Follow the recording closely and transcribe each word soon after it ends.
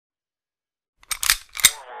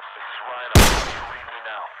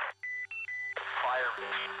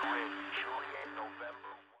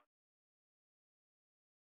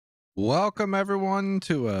Welcome everyone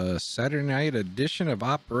to a Saturday night edition of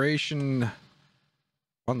Operation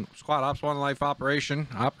One Squad Ops One Life Operation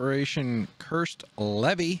Cursed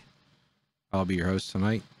Levee. I'll be your host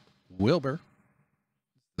tonight, Wilber.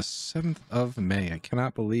 The 7th of May. I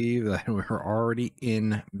cannot believe that we're already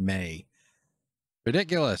in May.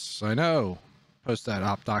 Ridiculous, I know. Post that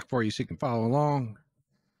op doc for you so you can follow along.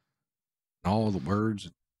 All the words,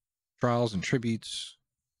 trials, and tributes.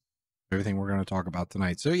 Everything we're going to talk about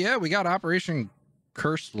tonight. So yeah, we got Operation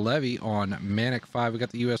Cursed Levee on Manic 5. We got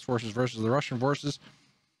the U.S. forces versus the Russian forces.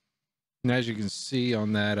 And as you can see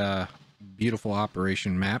on that beautiful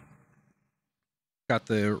operation map, got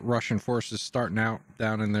the Russian forces starting out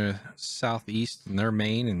down in the southeast in their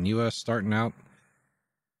main, and U.S. starting out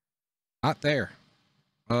not there.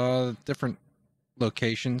 Different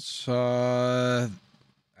locations.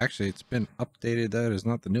 Actually, it's been updated. That is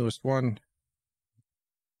not the newest one.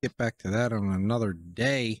 Get back to that on another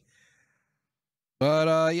day.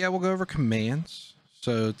 But yeah, we'll go over commands.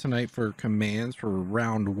 So tonight for commands for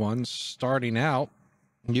round one, starting out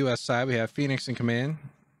US side, we have Phoenix in command.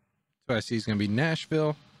 So I see is going to be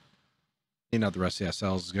Nashville. You know, the rest of the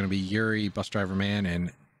SLs is going to be Yuri, Bus Driver Man,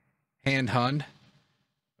 and Hand Hun.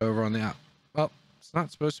 Over on the out. Well, it's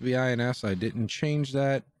not supposed to be INS. I didn't change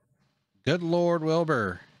that. Good Lord,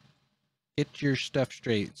 Wilber. Get your stuff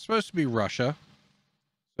straight. It's supposed to be Russia.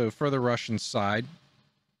 So for the Russian side,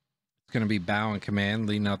 it's going to be Bow in command,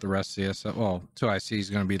 leading out the rest of the SL. Well, 2IC is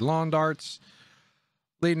going to be Lawn Darts.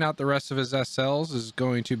 Leading out the rest of his SLs is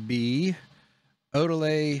going to be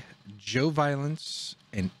Odelay, Joe Violence,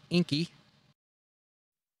 and Inky.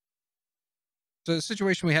 So the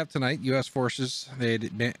situation we have tonight, U.S. forces, they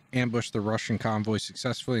had ambushed the Russian convoy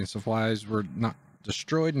successfully, and supplies were not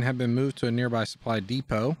destroyed and have been moved to a nearby supply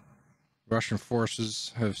depot. Russian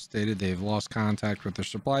forces have stated they've lost contact with their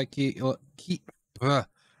supply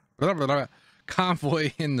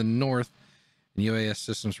convoy in the north, and UAS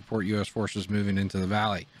systems report U.S. forces moving into the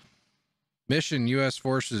valley. Mission: U.S.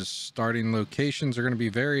 forces starting locations are going to be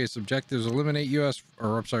various objectives.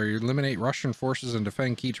 Eliminate Russian forces and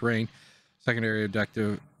defend key terrain. Secondary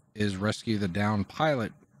objective is rescue the downed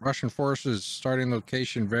pilot. Russian forces starting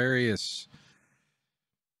location various.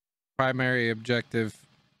 Primary objective: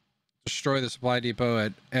 destroy the supply depot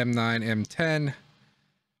at M9, M10.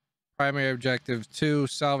 Primary objective 2,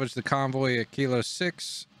 salvage the convoy at Kilo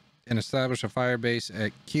 6 and establish a fire base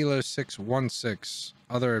at Kilo 616.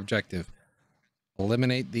 Other objective: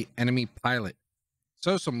 eliminate the enemy pilot.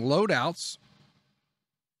 So some loadouts.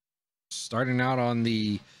 Starting out on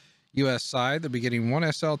the US side, they'll be getting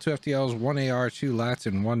 1 SL, 2 FTLs, 1 AR, 2 LATs,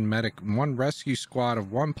 and 1 medic, 1 rescue squad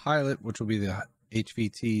of 1 pilot, which will be the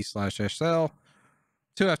HVT/SL.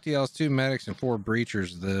 2 FTLs, 2 medics, and 4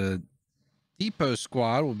 breachers. The depot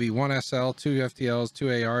squad will be 1 SL, 2 FTLs,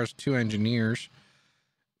 2 ARs, 2 engineers.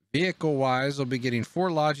 Vehicle wise, they'll be getting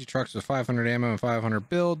 4 Logi trucks with 500 ammo and 500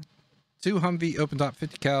 build, 2 Humvee open top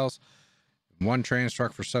 50 cals, 1 trans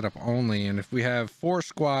truck for setup only. And if we have 4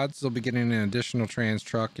 squads, they'll be getting an additional trans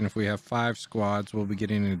truck. And if we have 5 squads, we'll be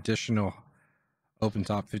getting an additional open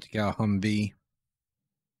top 50 cal Humvee.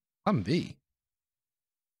 Maybe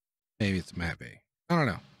it's a Map A. I don't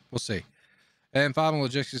know. We'll see. And 5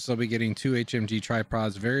 logistics, they'll be getting 2 HMG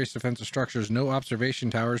tripods, various defensive structures, no observation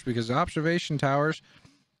towers, because the observation towers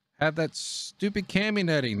have that stupid cami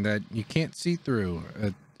netting that you can't see through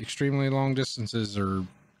at extremely long distances or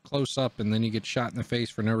close up, and then you get shot in the face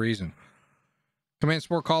for no reason. Command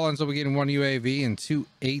support call-ins, will be getting 1 UAV and 2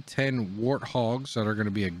 A-10 Warthogs that are going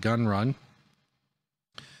to be a gun run.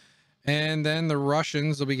 And then the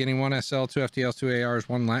Russians, they'll be getting 1 SL, 2 FTLs, 2 ARs,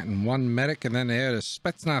 1 Latin, 1 medic, and then they had a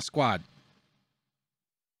Spetsnaz squad.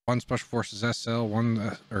 1 Special Forces SL,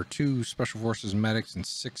 2 Special Forces medics, and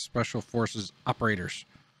 6 Special Forces operators.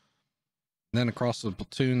 And then across the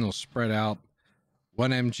platoon, they'll spread out 1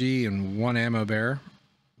 MG and 1 ammo bearer.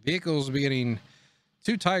 Vehicles will be getting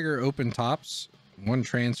 2 Tiger open tops, 1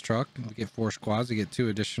 trans truck. We get 4 squads. We get 2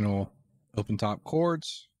 additional open top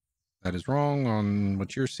cords. That is wrong on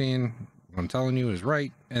what you're seeing. What I'm telling you is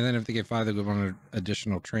right. And then if they get 5, they'll go on an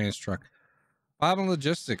additional trans truck. 5 and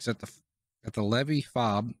logistics at the Levee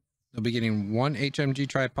fob, they'll be getting 1 HMG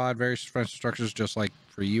tripod, various defensive structures, just like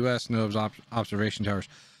for US, no observation towers.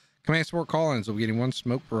 Command support call-ins, will be getting 1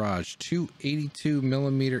 smoke barrage, 2 82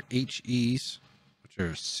 millimeter HEs, which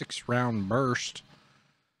are 6-round burst.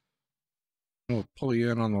 We'll pull you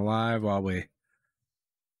in on the live while we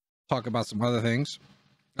talk about some other things.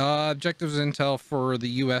 Objectives intel for the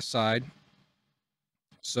US side.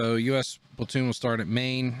 So US platoon will start at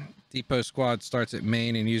main. Depot squad starts at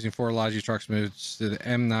main and using 4 Logi trucks moves to the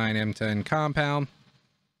M9, M10 compound.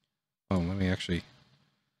 Oh, let me actually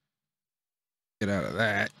Get out of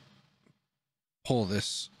that. Pull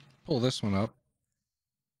this one up.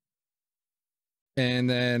 And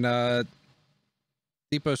then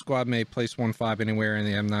Depot Squad may place 1-5 anywhere in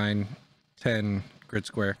the M9-10 grid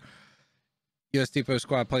square. U.S. Depot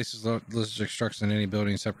Squad places logistics trucks in any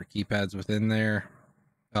building, separate keypads within there.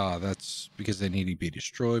 That's because they need to be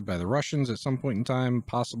destroyed by the Russians at some point in time,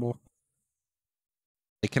 possible.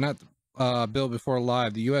 They cannot build before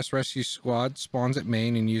live. The U.S. Rescue Squad spawns at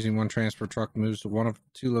Maine and using one transport truck moves to one of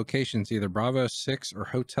two locations, either Bravo 6 or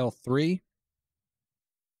Hotel 3.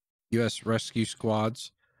 U.S. Rescue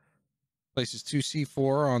Squads places 2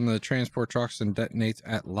 C4 on the transport trucks and detonates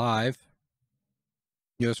at live.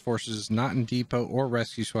 U.S. forces not in depot or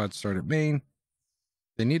rescue squad start at Maine.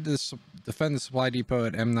 They need to defend the supply depot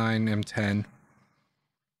at M9, M10.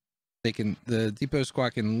 The depot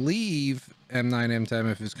squad can leave M9,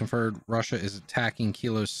 M10 if it's confirmed Russia is attacking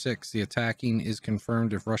Kilo 6. The attacking is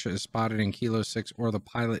confirmed if Russia is spotted in Kilo 6 or the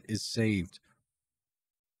pilot is saved.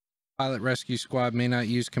 Pilot rescue squad may not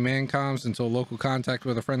use command comms until local contact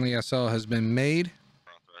with a friendly SL has been made.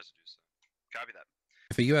 Copy that.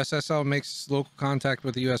 If a U.S. SL makes local contact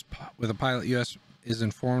with a pilot, U.S. is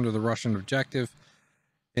informed of the Russian objective.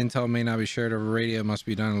 Intel may not be shared over radio. It must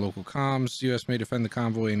be done in local comms. U.S. may defend the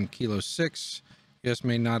convoy in Kilo 6. U.S.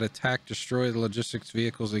 may not attack, destroy the logistics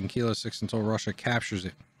vehicles in Kilo 6 until Russia captures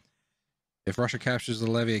it. If Russia captures the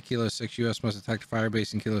levee at Kilo 6, U.S. must attack the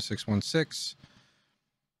firebase in Kilo 616.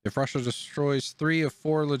 If Russia destroys 3 of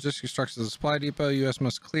 4 logistics trucks at the supply depot, U.S.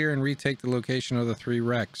 must clear and retake the location of the 3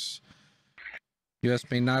 wrecks. U.S.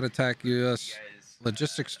 may not attack U.S.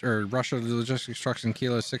 logistics or Russia logistics trucks in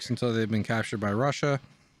Kilo 6 until they've been captured by Russia.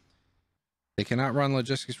 They cannot run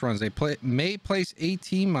logistics runs. They may place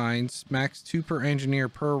AT mines, max 2 per engineer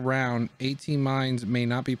per round. AT mines may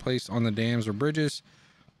not be placed on the dams or bridges.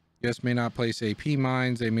 U.S. may not place AP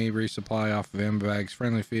mines. They may resupply off of ammo bags.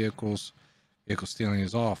 Friendly vehicles. Vehicle stealing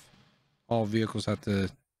is off. All vehicles have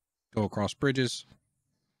to go across bridges.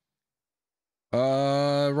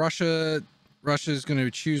 Russia is going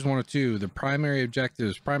to choose one or two. The primary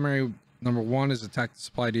objectives. Primary number 1 is attack the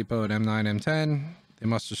supply depot at M9, M10. They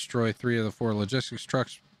must destroy 3 of the 4 logistics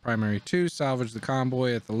trucks. Primary 2, salvage the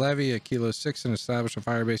convoy at the levee at Kilo 6 and establish a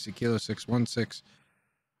firebase at Kilo 616.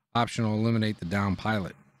 Optional, eliminate the down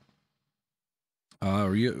pilot.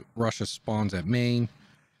 Russia spawns at Maine,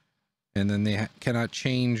 and then they cannot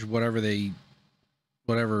change whatever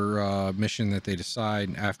mission that they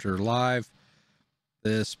decide after live.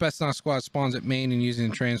 The Spetsnaz squad spawns at Maine and using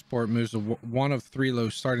the transport moves to one of 3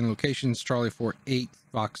 starting locations: Charlie 4-8,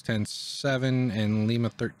 Fox 10-7, and Lima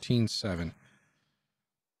 13-7.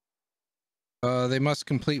 They must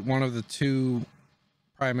complete one of the 2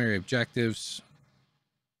 primary objectives: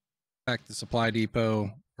 attack the supply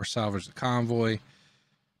depot or salvage the convoy.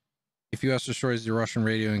 If U.S. destroys the Russian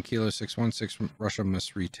radio in Kilo 616, Russia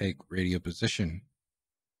must retake radio position.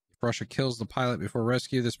 If Russia kills the pilot before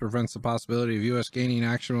rescue, this prevents the possibility of U.S. gaining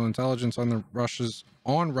actionable intelligence on Russia's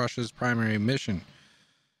primary mission.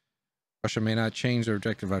 Russia may not change their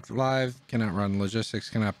objective after live, cannot run logistics,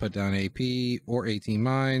 cannot put down AP or AT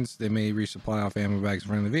mines. They may resupply off ammo bags in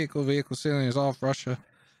front of the vehicle. Vehicle ceiling is off. Russia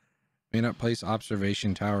may not place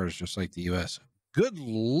observation towers, just like the U.S. Good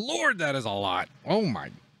Lord, that is a lot. Oh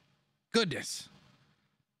my goodness.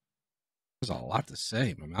 There's a lot to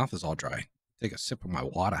say. My mouth is all dry. Take a sip of my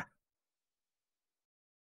water.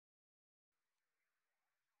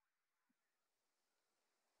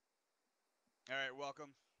 All right, welcome.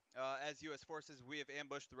 As U.S. forces, we have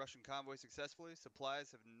ambushed the Russian convoy successfully.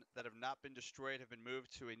 Supplies that have not been destroyed have been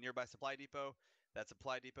moved to a nearby supply depot. That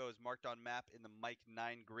supply depot is marked on map in the Mike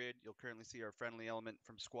 9 grid. You'll currently see our friendly element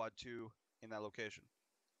from Squad 2 in that location.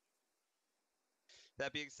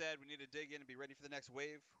 That being said, we need to dig in and be ready for the next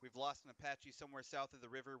wave. We've lost an Apache somewhere south of the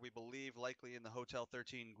river, we believe likely in the Hotel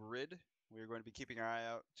 13 grid. We're going to be keeping our eye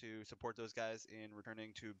out to support those guys in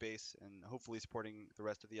returning to base and hopefully supporting the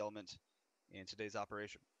rest of the element in today's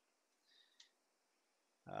operation.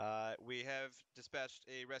 We have dispatched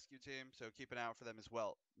a rescue team, so keep an eye out for them as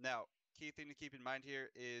well. Now, key thing to keep in mind here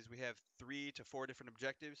is we have 3 to 4 different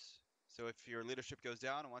objectives. So if your leadership goes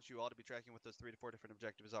down, I want you all to be tracking what those 3 to 4 different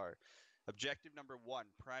objectives are. Objective number 1,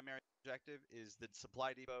 primary objective, is the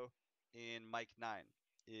supply depot in Mike 9.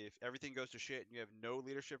 If everything goes to shit and you have no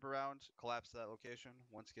leadership around, collapse that location.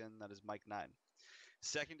 Once again, that is Mike 9.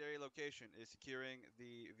 Secondary location is securing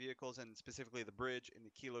the vehicles and specifically the bridge in the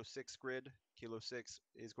Kilo 6 grid. Kilo 6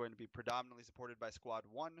 is going to be predominantly supported by Squad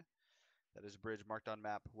 1. That is a bridge marked on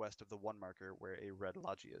map west of the 1 marker where a red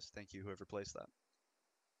Logi is. Thank you, whoever placed that.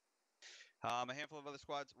 A handful of other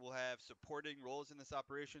squads will have supporting roles in this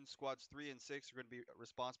operation. Squads 3 and 6 are going to be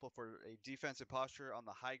responsible for a defensive posture on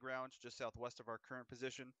the high ground just southwest of our current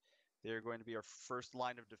position. They are going to be our first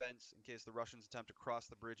line of defense in case the Russians attempt to cross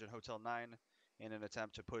the bridge at Hotel 9 in an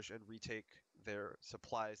attempt to push and retake their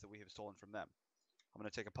supplies that we have stolen from them. I'm going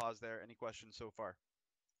to take a pause there. Any questions so far?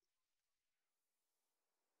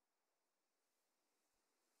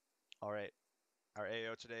 All right. Our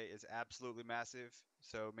AO today is absolutely massive,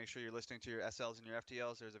 so make sure you're listening to your SLs and your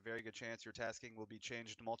FTLs. There's a very good chance your tasking will be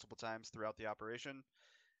changed multiple times throughout the operation.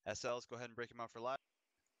 SLs, go ahead and break them out for live.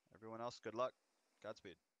 Everyone else, good luck.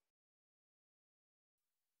 Godspeed.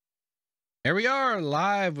 Here we are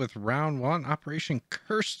live with round 1, Operation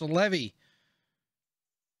Cursed Levee.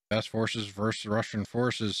 US forces versus Russian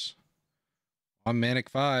forces on Manic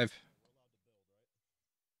 5.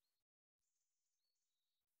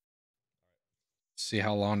 See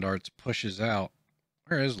how Lawn Darts pushes out.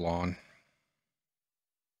 Where is Lawn?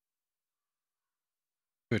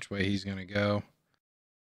 Which way he's going to go.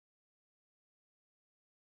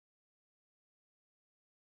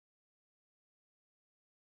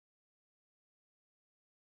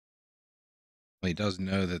 He does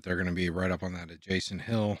know that they're going to be right up on that adjacent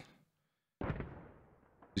hill.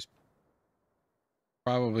 He's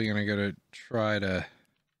probably going to go to try to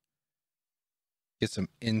get some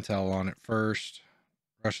intel on it first.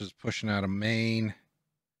 Russia's pushing out a main.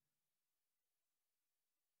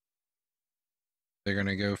 They're going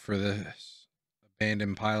to go for this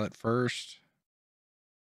abandoned pilot first.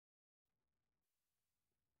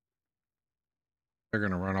 They're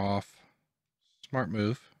going to run off. Smart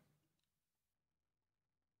move.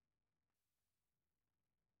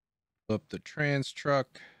 Flip the trans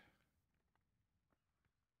truck.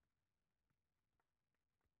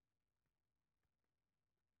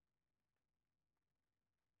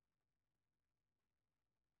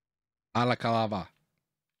 Balaclava.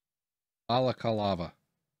 Balaclava.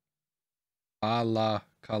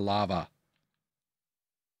 Balaclava.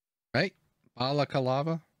 Right?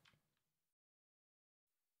 Balaclava.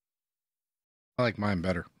 I like mine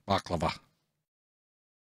better. Baklava.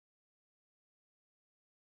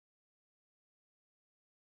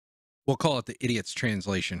 We'll call it the idiot's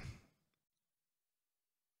translation.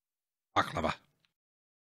 Baklava.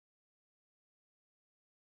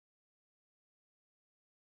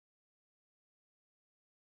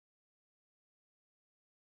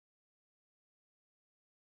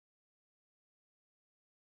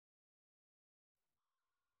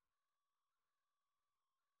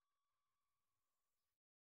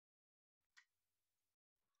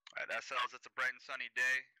 All right, SLs, it's a bright and sunny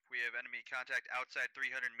day. If we have enemy contact outside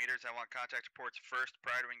 300 meters, I want contact reports first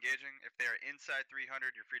prior to engaging. If they are inside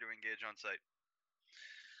 300, you're free to engage on site.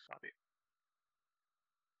 Copy.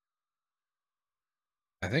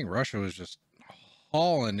 I think Russia was just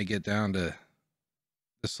hauling to get down to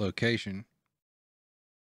this location.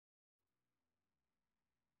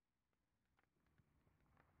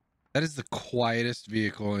 That is the quietest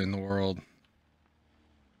vehicle in the world.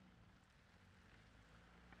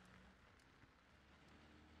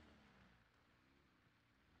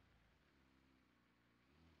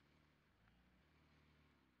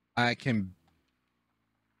 I can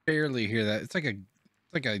barely hear that. It's like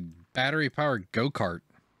a battery powered go-kart.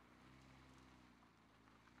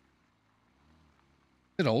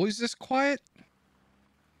 Is it always this quiet?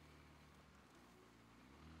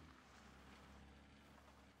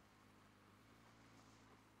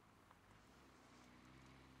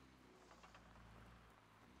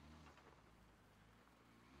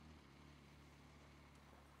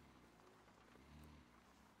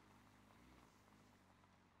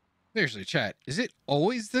 Seriously, chat, is it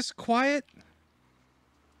always this quiet?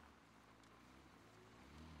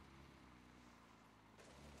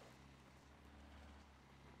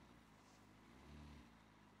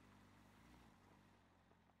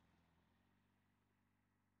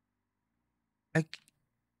 I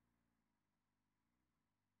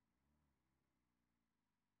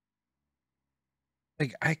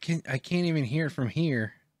can't even hear it from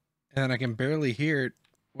here, and I can barely hear it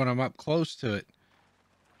when I'm up close to it.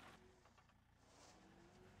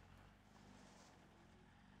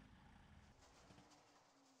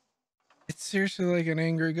 It's seriously like an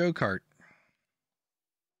angry go-kart.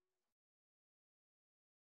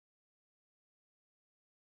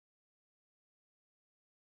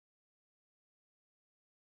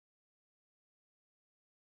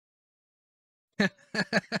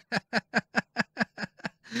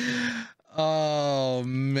 Oh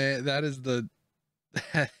man, that is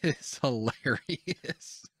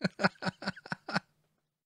hilarious.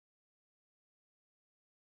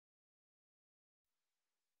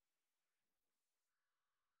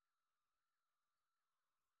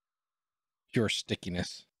 Pure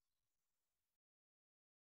stickiness.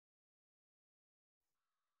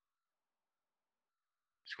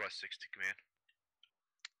 Squad 6 to command.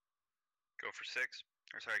 Go for 6.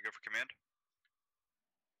 Or sorry, go for command.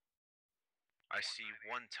 I see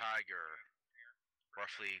one Tiger,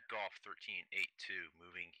 roughly Golf 1382,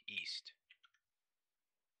 moving east.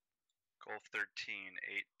 Golf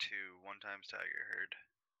 1382, 1 times Tiger, heard.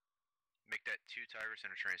 Make that 2 Tigers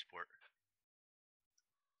and a transport.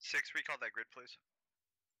 6, recall that grid, please.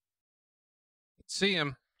 See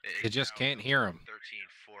him. You just can't hear him.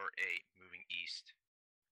 1348, moving east.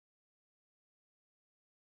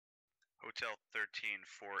 Hotel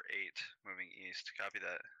 1348, moving east. Copy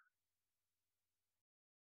that.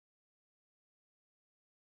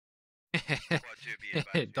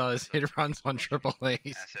 It does. It runs on triple A's.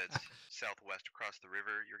 Assets southwest across the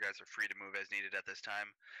river. Your guys are free to move as needed at this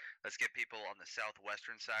time. Let's get people on the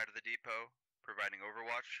southwestern side of the depot, providing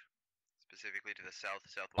overwatch, specifically to the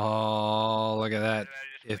southwest. Oh, look at that.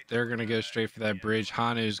 If they're going to go straight for that bridge,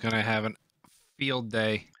 Hanu's going to have a field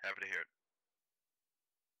day. Happy to hear it.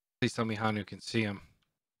 Please tell me Hanu can see him.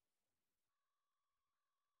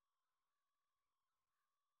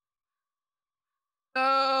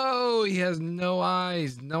 No, he has no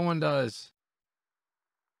eyes. No one does.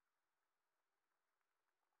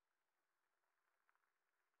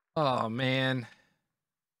 Oh, man.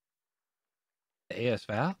 AS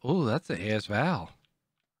Val? Oh, that's the AS Val.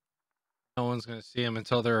 No one's going to see him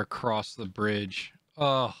until they're across the bridge.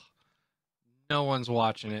 Oh, no one's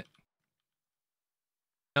watching it.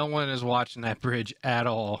 No one is watching that bridge at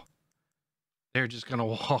all. They're just going to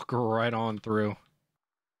walk right on through.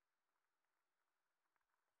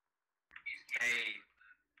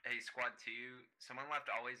 Hey, Squad 2, someone left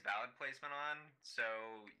always valid placement on, so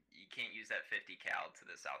you can't use that 50 cal to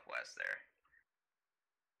the southwest there.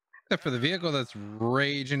 Except for the vehicle that's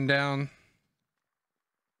raging down.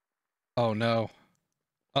 Oh, no.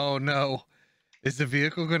 Oh, no. Is the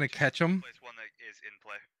vehicle going to catch him? Place 1 that is in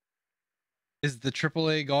play. Is the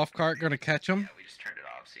AAA golf cart going to catch him? Yeah, we just turned it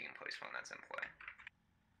off so you can place 1 that's in play.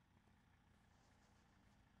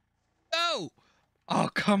 No! Oh,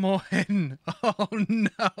 come on. Oh,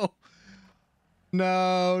 no.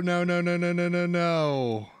 No, no, no, no, no, no, no,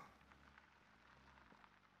 no.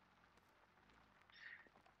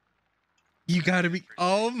 You gotta be,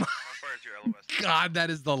 oh my God, that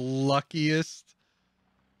is the luckiest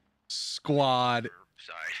squad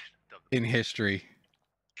in history.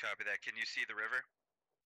 Copy that. Can you see the river?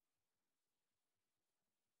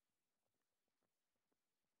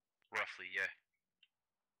 Roughly, yeah.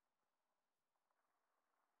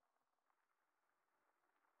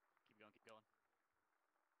 Keep going.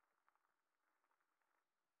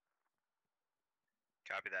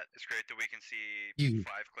 Copy that. It's great that we can see You-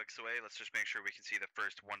 5 clicks away. Let's just make sure we can see the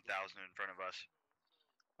first 1,000 in front of us.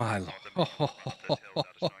 My I want them to run up this hill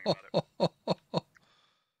without us knowing about it.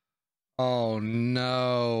 Oh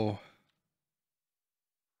no.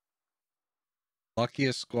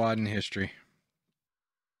 Luckiest squad in history.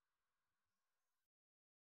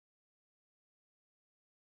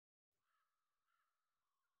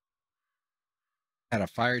 Had a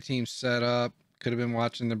fire team set up. Could have been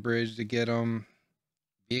watching the bridge to get them.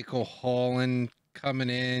 Vehicle hauling, coming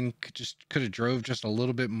in. Could have drove just a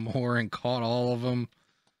little bit more and caught all of them.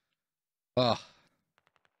 Ugh.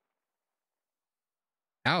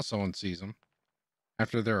 Now someone sees them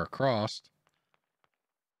after they're across.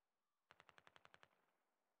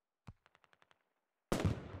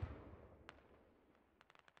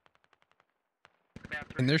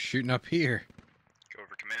 And they're shooting up here. Go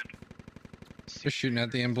over command. They're shooting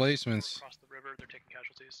at the emplacements. Across the river, they're taking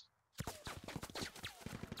casualties.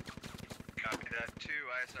 Copy that. 2,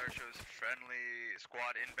 ISR shows friendly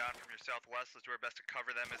squad inbound from your southwest. Let's do our best to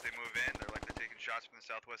cover them as they move in. They're likely taking shots from the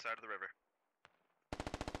southwest side of the river.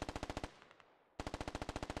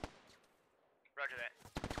 Roger that.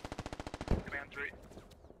 Command 3.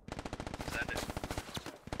 Send it.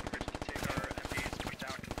 We're going to take our MPs, push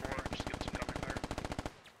down to 4, and just give them some cover fire.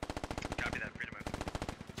 Copy that. Free to move.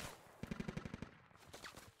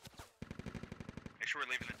 Make sure we're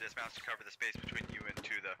leaving the dismounts to cover the space between you and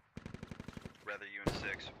 2, though. Rather, you and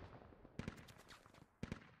 6.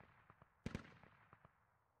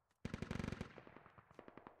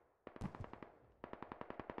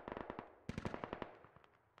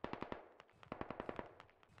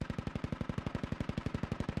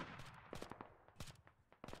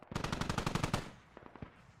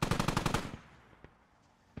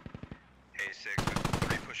 Hey, 6, with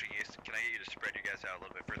 3 pushing east, can I get you to spread you guys out a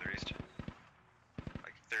little bit further east?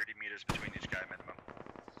 Like 30 meters between each guy minimum.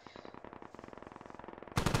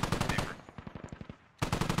 Paper.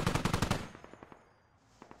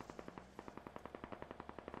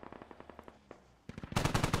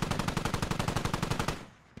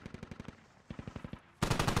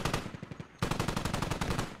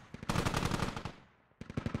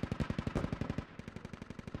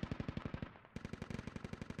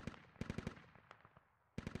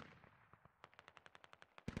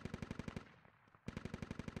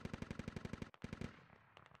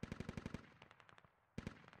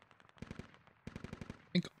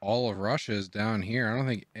 think all of Russia is down here. I don't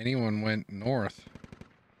think anyone went north.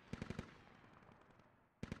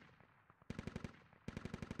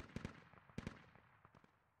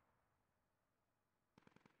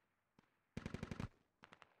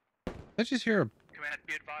 I just hear a Command,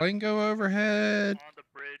 be advised. plane go overhead. On the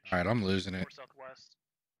bridge. All right, I'm losing it. Southwest.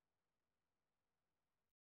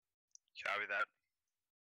 Copy that.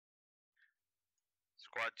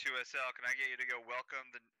 Squad 2SL, can I get you to go welcome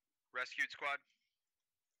the rescued squad?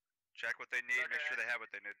 Check what they need, make sure they have what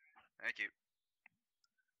they need. Thank you.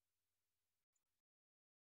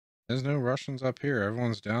 There's no Russians up here.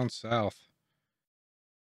 Everyone's down south.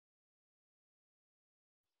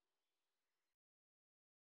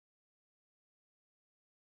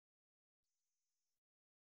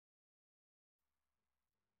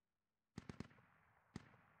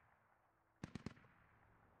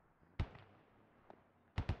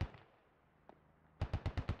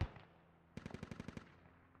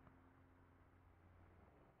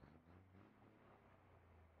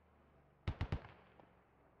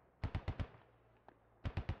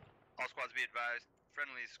 All squads be advised,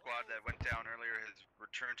 friendly squad that went down earlier has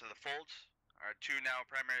returned to the folds. Our two now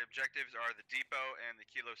primary objectives are the depot and the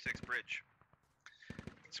Kilo 6 bridge.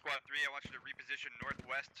 Squad 3, I want you to reposition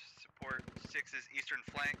northwest, support 6's eastern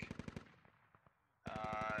flank.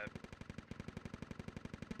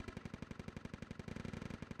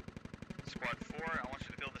 Squad 4, I want you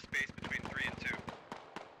to fill the space between 3 and 2.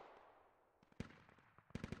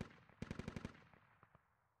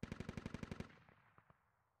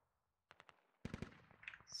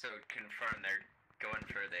 So confirm they're going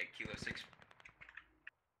for the Kilo 6.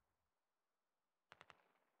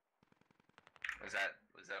 Was that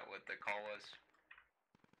what the call was?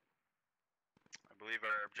 I believe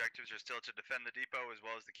our objectives are still to defend the depot as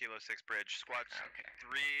well as the Kilo 6 bridge. Squads Okay.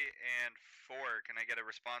 3 and 4, can I get a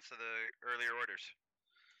response to the earlier orders?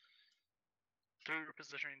 3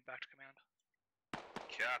 repositioning back to command.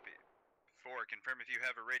 Copy. 4, confirm if you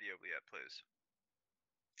have a radio yet, please.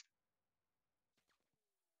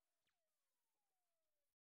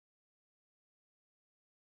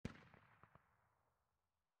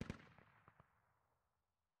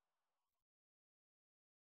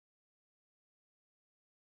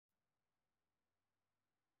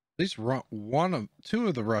 At least two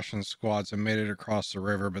of the Russian squads have made it across the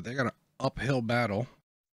river, but they got an uphill battle.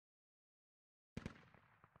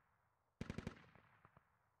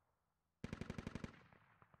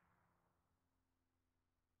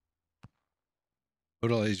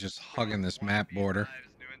 Totally just hugging this map border.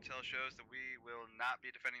 New intel shows that we will not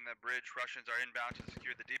be defending that bridge. Russians are inbound to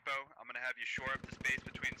secure the depot. I'm going to have you shore up the space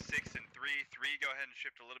between 6 and 3. 3, go ahead and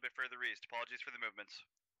shift a little bit further east. Apologies for the movements.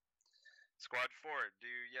 Squad 4, do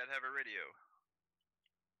you yet have a radio?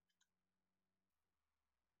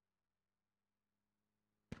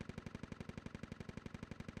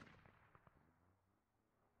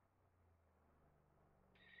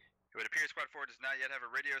 It would appear Squad 4 does not yet have a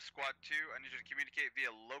radio. Squad 2, I need you to communicate via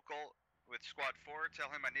local with Squad 4. Tell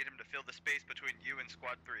him I need him to fill the space between you and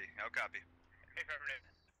Squad 3. I'll copy. Affirmative.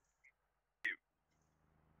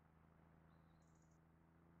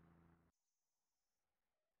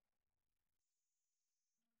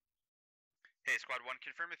 Hey, Squad 1,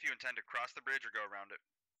 confirm if you intend to cross the bridge or go around it.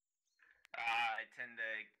 I tend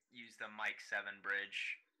to use the Mike 7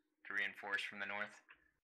 bridge to reinforce from the north.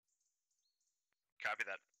 Copy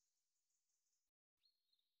that.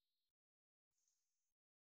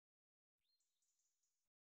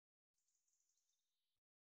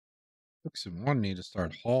 Looks like one need to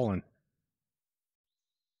start hauling.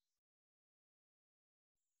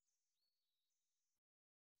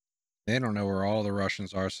 They don't know where all the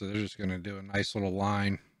Russians are, so they're just going to do a nice little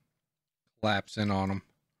line, collapse in on them.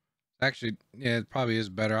 Actually, yeah, it probably is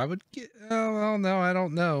better. I would get, oh, well, no, I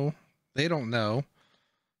don't know. They don't know.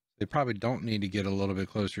 They probably don't need to get a little bit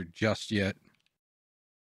closer just yet.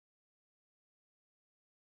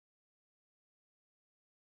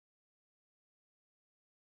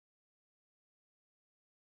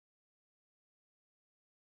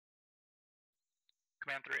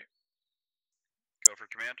 Command 3. Go for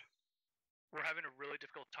command. We're having a really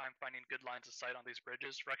difficult time finding good lines of sight on these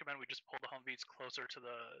bridges. Recommend we just pull the Humvees closer to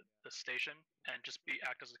the station and just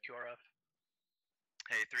act as a QRF.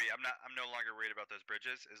 Hey, 3, I'm no longer worried about those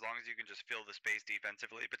bridges. As long as you can just fill the space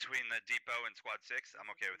defensively between the depot and Squad 6,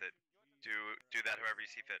 I'm okay with it. Do that however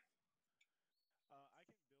you see fit.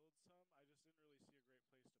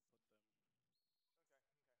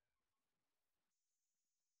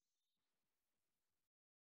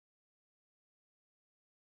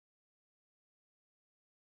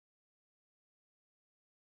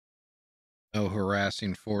 No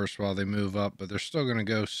harassing force while they move up, but they're still going to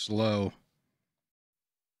go slow.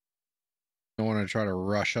 Don't want to try to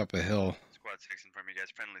rush up a hill. Squad 6 in front of you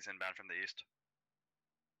guys. Friendlies inbound from the east.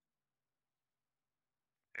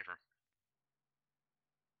 Paper.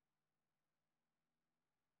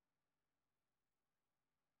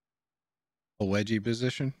 A wedgie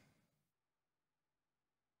position.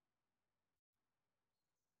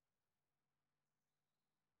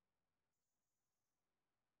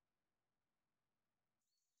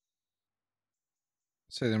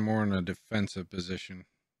 I'd say they're more in a defensive position.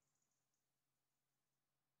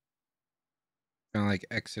 Kind of like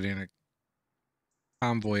exiting a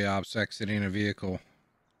convoy ops, exiting a vehicle.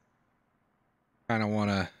 Kind of want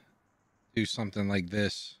to do something like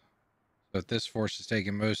this. So if this force is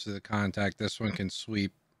taking most of the contact, this one can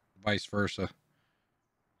sweep, vice versa.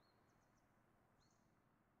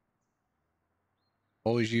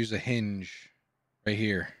 Always use a hinge right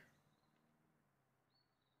here.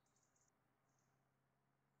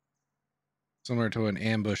 Similar to an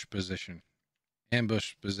ambush position.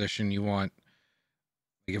 Ambush position, you want,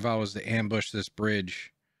 like if I was to ambush this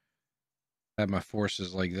bridge, I have my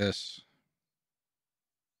forces like this.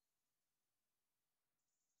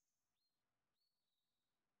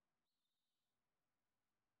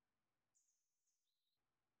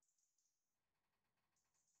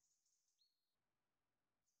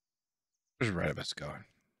 Where's Redibus going? Where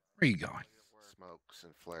are you going? Smokes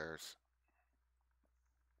and flares.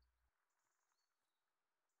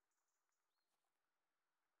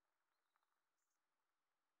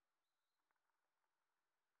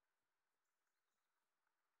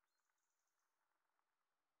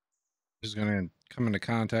 Is going to come into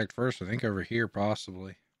contact first. I think over here,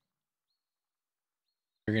 possibly.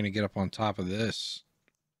 They're going to get up on top of this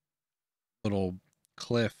little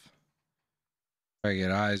cliff. Try to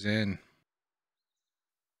get eyes in.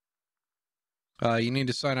 You need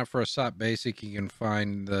to sign up for a SOP Basic. You can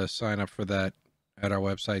find the sign up for that at our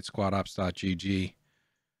website, squadops.gg.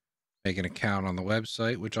 Make an account on the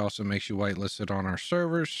website, which also makes you whitelisted on our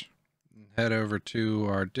servers. Head over to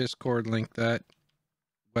our Discord, link that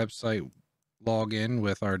website, log in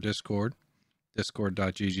with our Discord,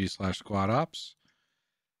 discord.gg/squadops.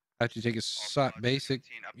 After you take a SOP Basic,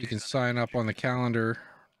 you can sign up on the calendar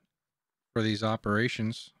for these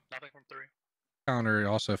operations. Nothing from 3. Calendar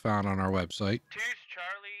also found on our website.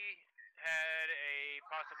 Charlie had a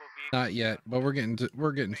possible vehicle. Not yet, but we're getting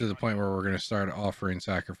to the point where we're going to start offering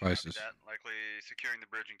sacrifices. That, likely securing the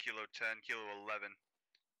bridge in Kilo 10, Kilo 11.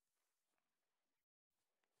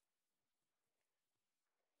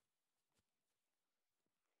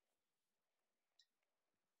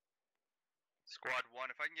 Squad 1,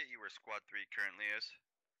 if I can get you where Squad 3 currently is,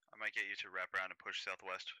 I might get you to wrap around and push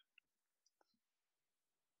southwest.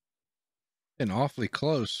 Getting awfully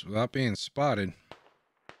close without being spotted.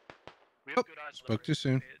 We have good eyes on the Spoke too bridge.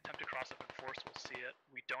 soon. If they attempt to cross up in force, we'll see it.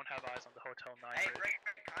 We don't have eyes on the Hotel 9 Hey, bridge. break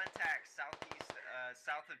contact southeast,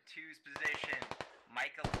 south of 2's position.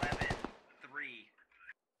 Mike 11-3.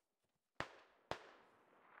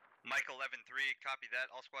 Mike 11-3, copy that.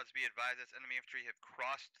 All squads be advised as enemy infantry have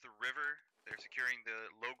crossed the river. They're securing the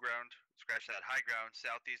low ground, scratch that, high ground,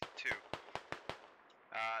 southeast of 2.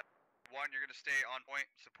 1, you're going to stay on point,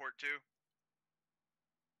 support 2.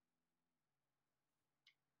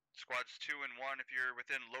 Squads 2 and 1, if you're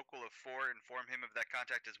within local of 4, inform him of that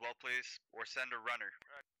contact as well, please, or send a runner.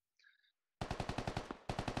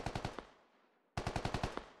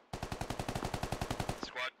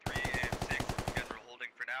 Squad 3 and 6, you guys are holding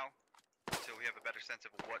for now, until we have a better sense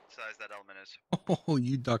of what size that element is. Oh,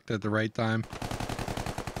 you ducked at the right time.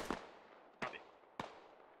 Copy.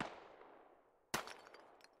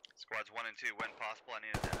 Squads 1 and 2, when possible, I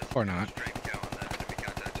need a Or not. strength count on that enemy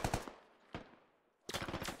contact.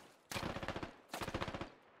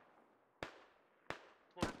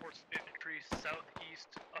 Full reports infantry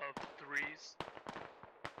southeast of 3's.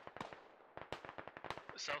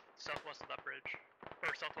 Southwest of that bridge.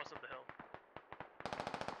 Or southwest of the hill.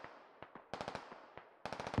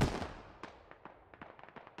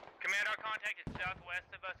 Command, our contact is southwest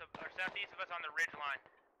of us, or southeast of us on the ridge line.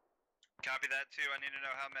 Copy that too, I need to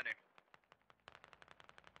know how many.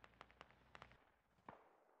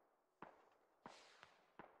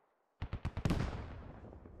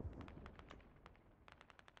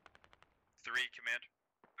 Three, command.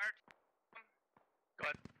 Go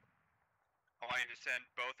ahead. I want you to send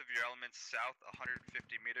both of your elements south 150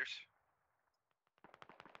 meters.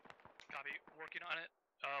 Copy. Working on it.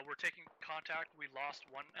 We're taking contact. We lost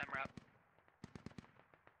one MRAP.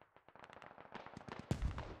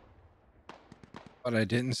 But I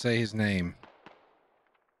didn't say his name.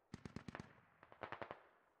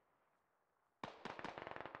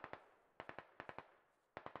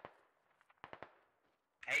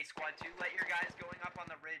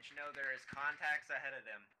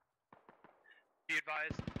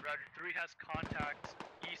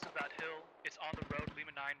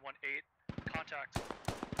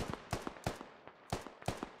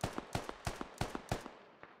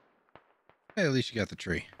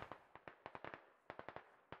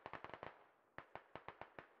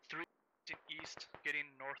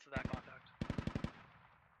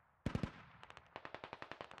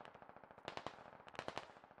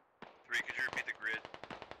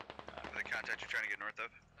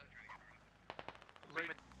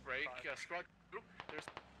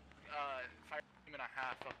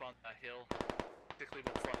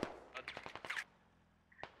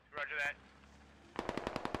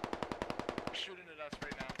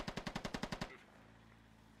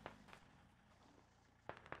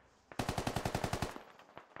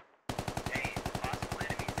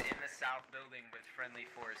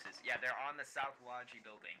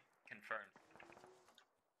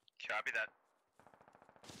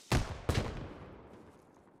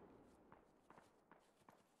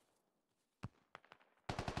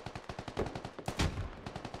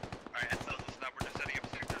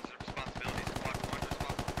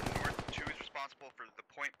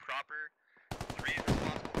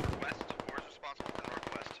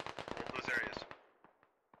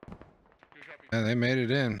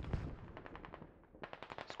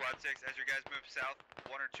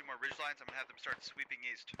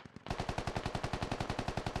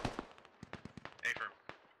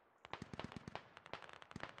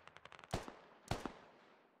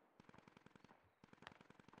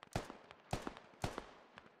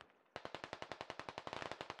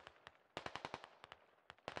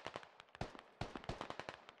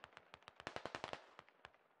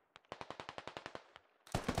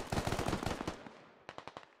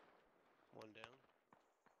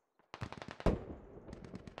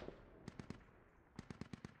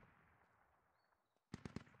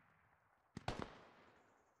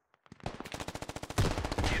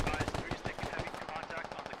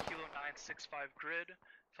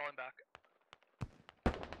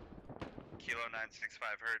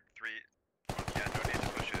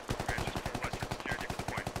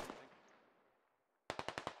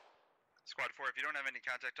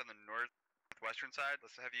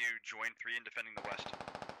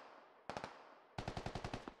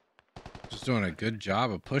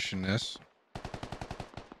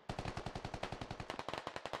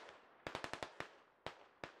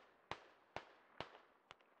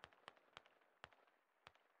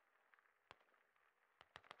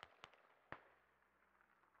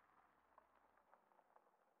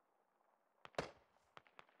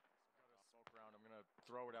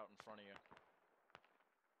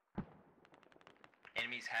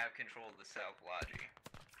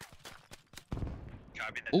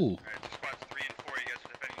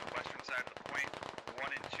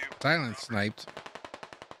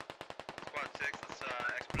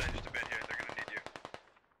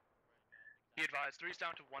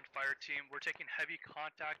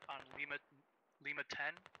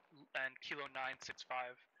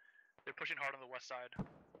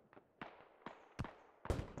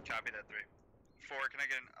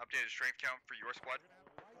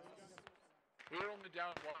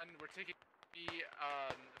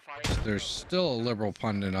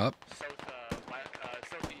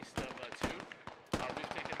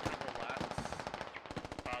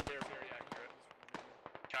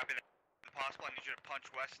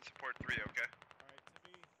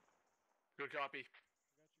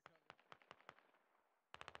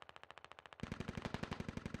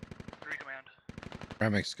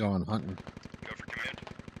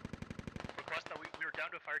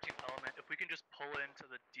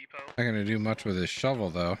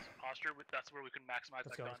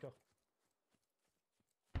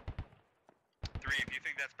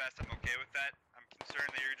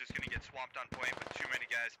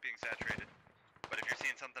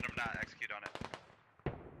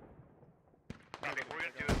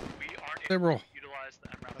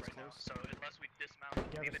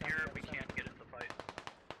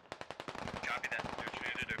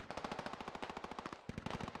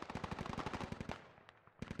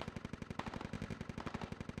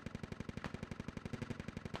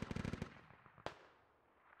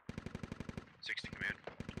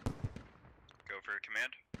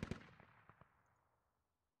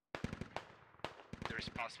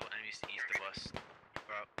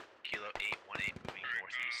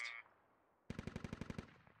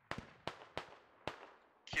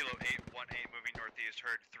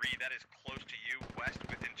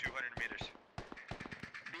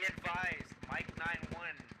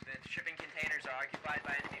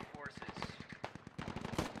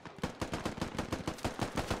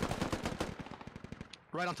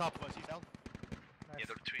 Right on top of us. He's down. Yeah,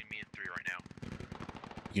 they're between me and 3 right now.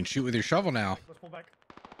 You can shoot with your shovel now. Let's pull back.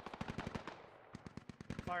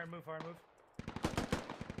 Fire and move, fire and move.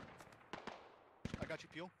 I got you,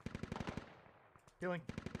 Peel. Healing.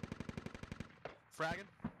 Fragging.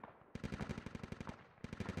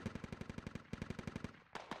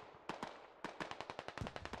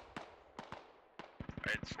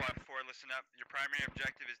 Alright, Squad 4, listen up. Your primary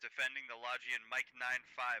objective is defending the Logi and Mike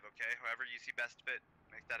 9-5, okay? However you see best fit,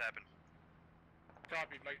 make that happen.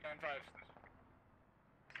 Copy, Mike 9-5.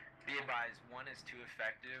 Be advised, 1 is too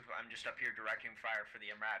effective. I'm just up here directing fire for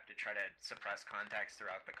the MRAP to try to suppress contacts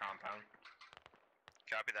throughout the compound.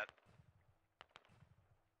 Copy that.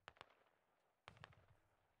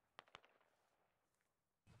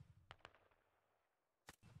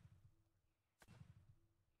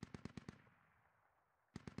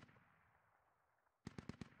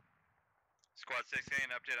 Squad 6, getting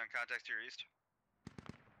an update on contacts to your east.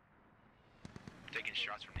 Taking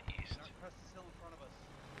shots from the east. Press this hill in front of us.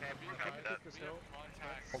 Copy, Copy that. we have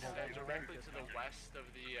contacts directly to the west of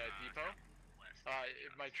the depot.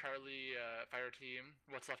 My Charlie fire team,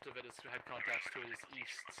 what's left of it is had contacts to his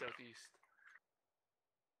east, southeast.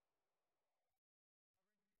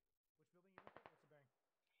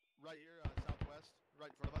 Right here, southwest.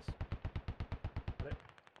 Right in front of us.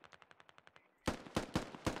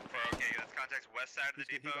 Okay, that's contacts west side of the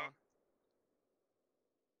He's depot. on.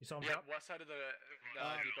 You saw him Yeah, drop? west side of the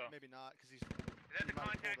depot. Maybe not, because he's. Is that the He might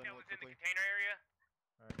have contact pulled in that real was in the quickly. container area?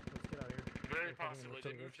 Alright, let's get out of here. Very We're probably possibly.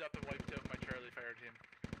 gonna They look to the moved up and wiped out my Charlie fire team.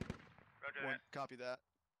 Roger One, that. copy that.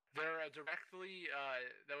 They're directly,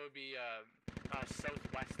 that would be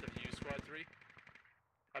southwest of you, Squad 3.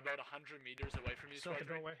 About 100 meters away from you, Still Squad at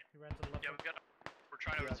the 3. doorway. He ran to the left. Yeah, we're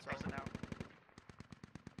trying to Yeah, suppress it's it now.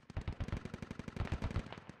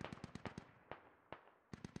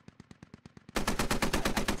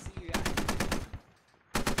 I can see you guys.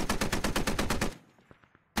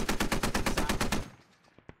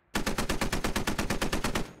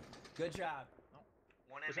 Good job.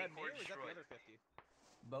 One Was enemy that me core or was that the destroyed. other 50?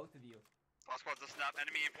 Both of you. All squads, listen up.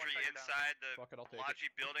 Enemy infantry target down. inside the Fuck it, I'll take it. Logi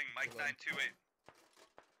building, Mike 928.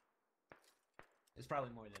 It's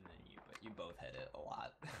probably more than you, but you both hit it a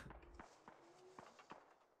lot.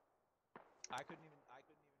 I couldn't even.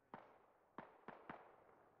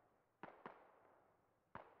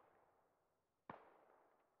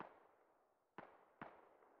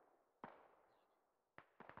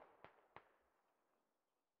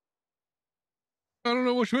 I don't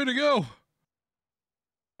know which way to go.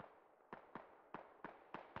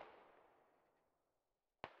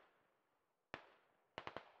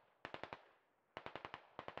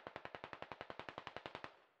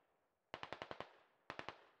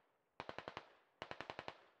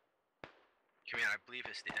 Command, I believe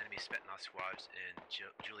it's the enemy Spetnaz squads in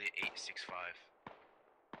Julia 865.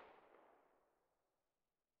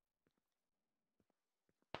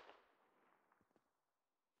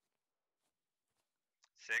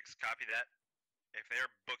 Six, copy that. If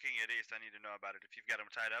they're booking it east, I need to know about it. If you've got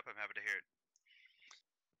them tied up, I'm happy to hear it.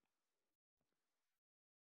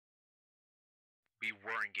 We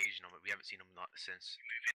were engaging them, but we haven't seen them since.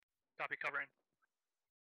 Copy, covering.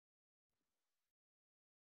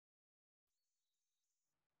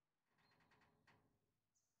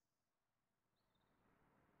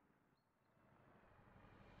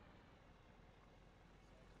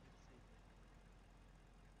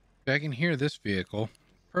 I can hear this vehicle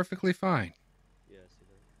perfectly fine. Yeah, I see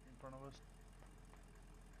that. In front of us.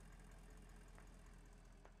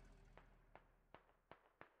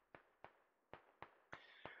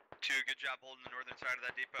 Two, good job holding the northern side of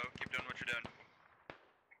that depot. Keep doing what you're doing.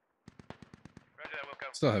 Roger that,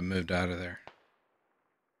 Wilco. Still haven't moved out of there.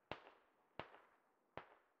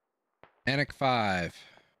 Anik 5.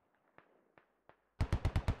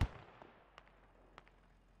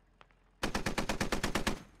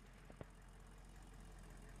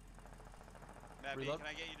 Matt B, Reload. can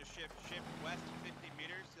I get you to shift west 50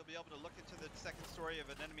 meters? You'll be able to look into the second story of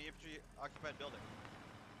an enemy infantry occupied building.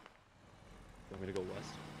 You want me to go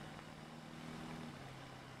west?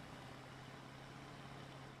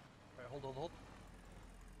 Alright, hold.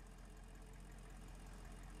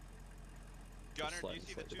 Gunner, do slide you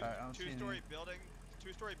see the inside the two-story building?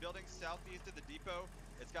 Two-story building southeast of the depot.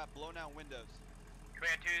 It's got blown out windows.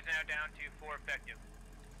 Command 2 is now down to 4 effective.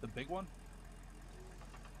 The big one?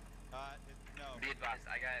 No. Be advised,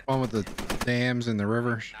 I got One with the dams and the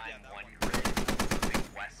rivers. 9-1 grid moving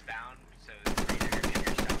westbound, so 300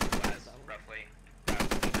 meters southwest, roughly. About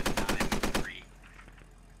 9-3.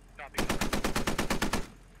 Copy, covering.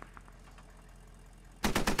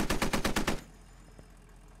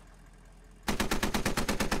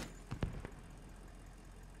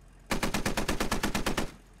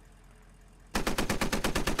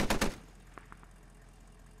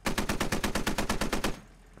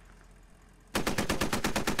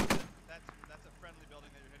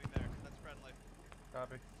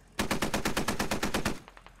 Copy.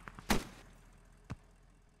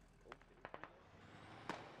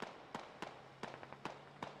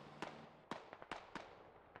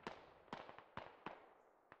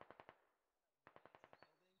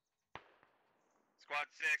 Squad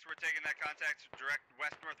 6, we're taking that contact direct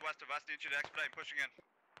west-northwest of us. Need you to expedite and pushing in.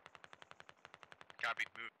 Copy.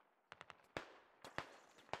 Move.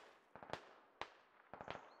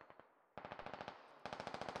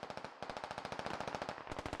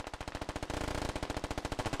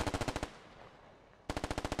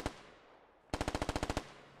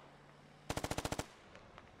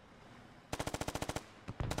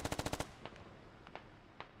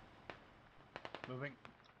 Moving.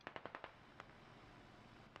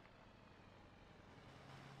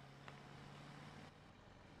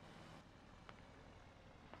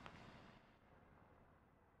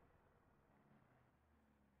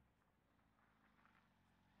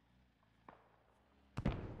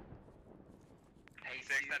 Hey,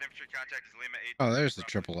 6, that infantry contact is Lima 8. Oh, there's the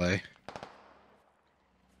AAA.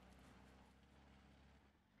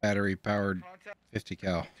 Battery powered 50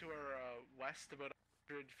 cal. To our west, about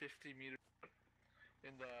 150 meters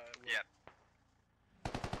in the. Yep.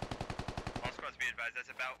 All squads be advised, that's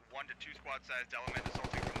about 1 to 2 squad-sized element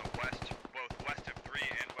assaulting from the west, both west of 3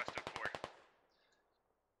 and west of 4.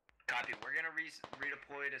 Copy. We're gonna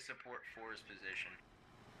redeploy to support 4's position.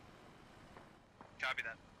 Copy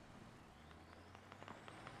that.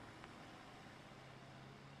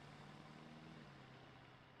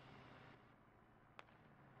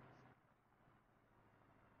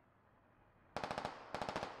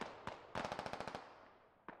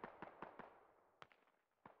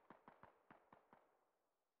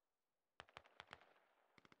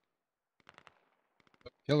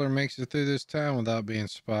 Killer makes it through this town without being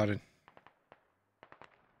spotted.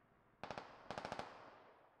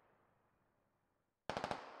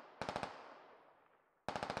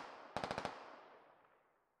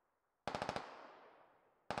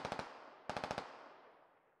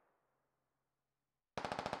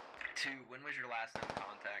 When was your last known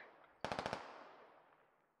contact?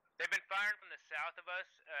 They've been firing from the south of us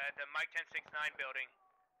at the Mike 1069 building.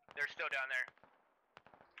 They're still down there.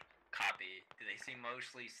 Copy. Do they seem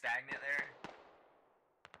mostly stagnant there?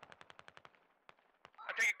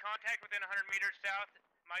 I'm taking contact within 100 meters south,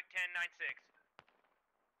 Mike 1096.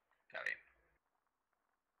 Copy.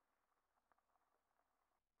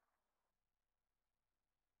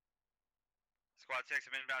 Squad 6,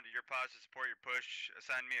 I'm inbound to your pods to support your push.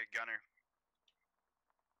 Assign me a gunner.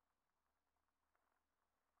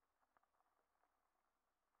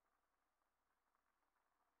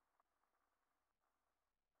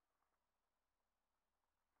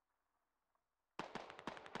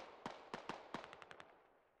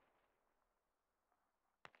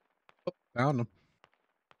 Oh, found him.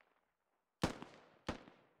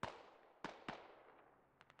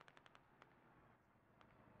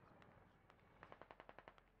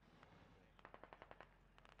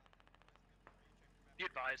 Be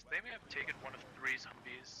advised, they may have taken one of 3's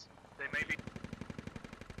Humvees. They may be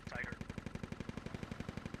Tiger.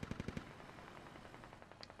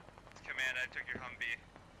 Command, I took your Humvee.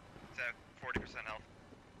 It's at 40% health.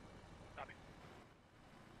 Copy.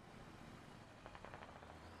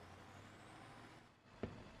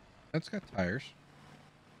 That's got tires.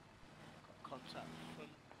 Contact front,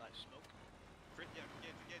 nice smoke. Front, yeah,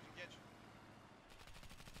 engage.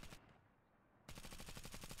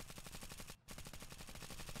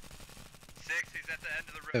 6, he's at the end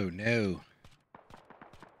of the road. Oh no.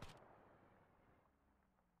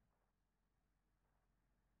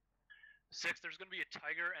 Six, there's going to be a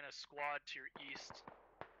Tiger and a squad to your east.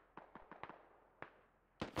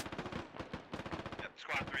 Yep,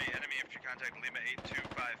 squad 3, enemy infantry contact, Lima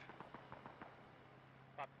 825.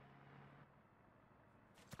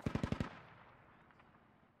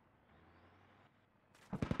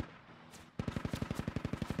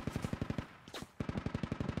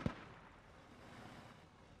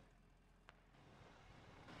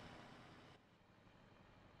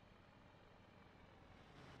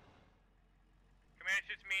 Command,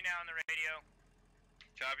 it's me now on the radio.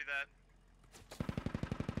 Copy that.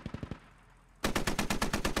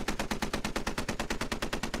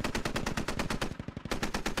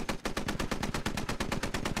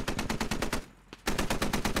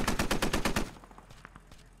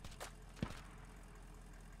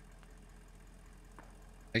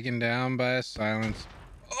 Taken down by a silence.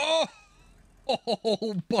 Oh,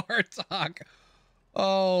 oh, Bartok.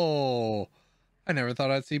 Oh, I never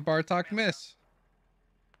thought I'd see Bartok miss.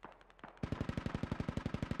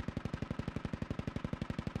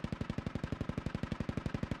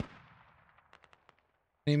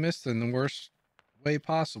 He missed in the worst way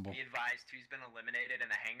possible. Be advised, who's been eliminated in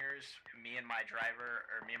the hangars. Me and my driver,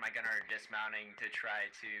 or me and my gunner are dismounting to try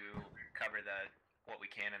to cover what we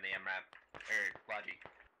can in the MRAP, or Logi.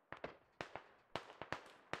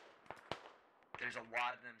 There's a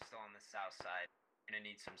lot of them still on the south side. Gonna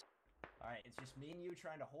need some. Alright, it's just me and you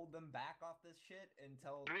trying to hold them back off this shit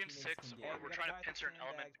until 3 and teammates 6, can get we're it. trying to pincer an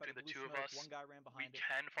element between the two of us. One guy ran We behind it.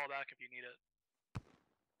 can fall back if you need it.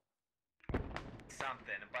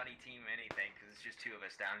 Something, a buddy team, anything, because it's just two of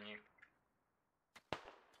us down here.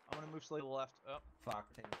 I'm gonna move slightly left. Oh, Fuck,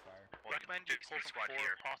 taking fire. Recommend you pull from 4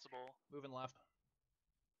 if possible. moving left.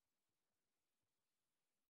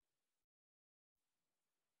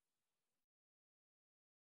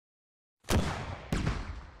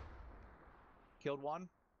 Killed one.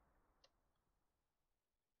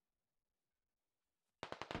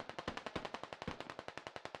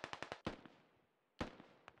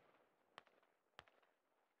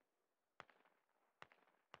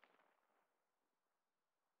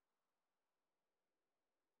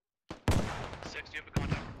 Six, do you have a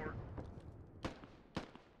contact report?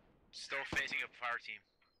 Still facing a fire team.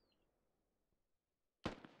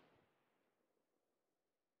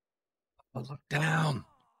 Oh, look down.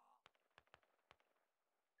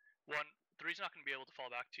 1, 3's not going to be able to fall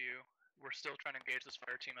back to you. We're still trying to engage this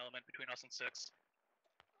fire team element between us and 6.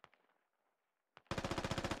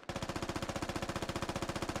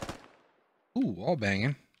 Ooh, all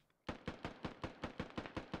banging.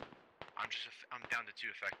 I'm down to 2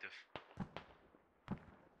 effective.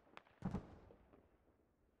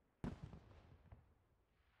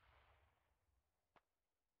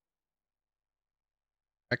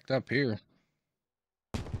 Backed up here.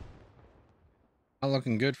 Not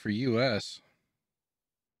looking good for US.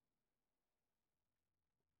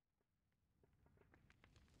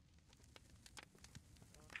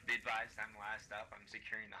 Be advised, I'm last up. I'm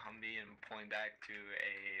securing the Humvee and pulling back to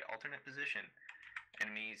a alternate position.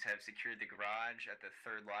 Enemies have secured the garage at the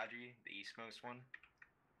 3rd Logi, the eastmost one.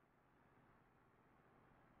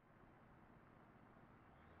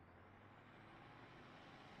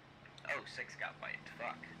 Oh, 6 got wiped.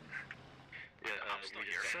 Fuck. Yeah, I'm still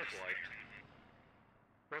here.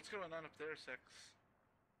 What's going on up there, 6?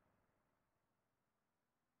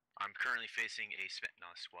 I'm currently facing a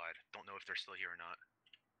squad. Don't know if they're still here or not.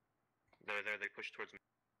 They're there. They pushed towards me.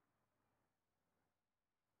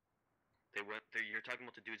 They went. You're talking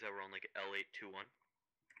about the dudes that were on like L821.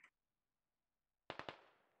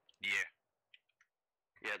 Yeah.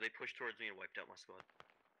 Yeah, they pushed towards me and wiped out my squad.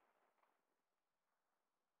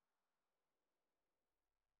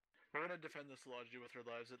 We're gonna defend this Logi with our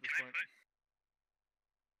lives at this point.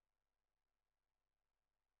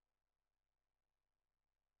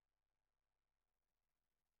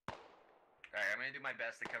 Alright, I'm gonna do my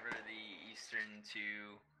best to cover the eastern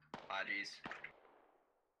 2 Logis.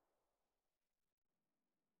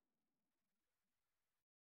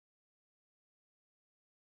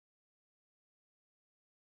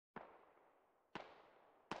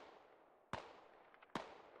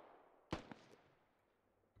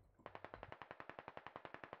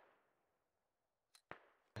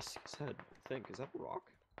 I see his head. I think. Is that a rock?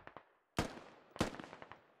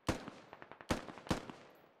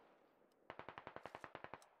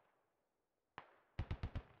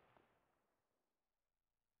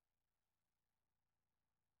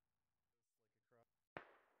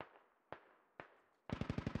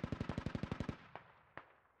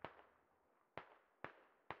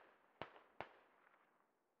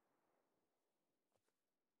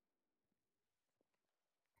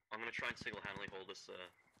 I'm gonna try and single-handedly hold this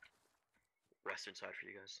western side for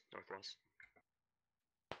you guys, northwest.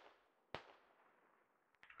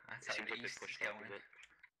 That's It how seems the like they east is pushed off a going. bit.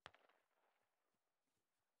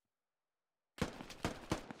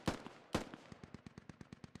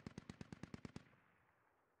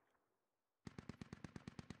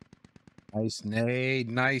 Nice nade.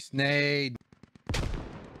 Nice nade.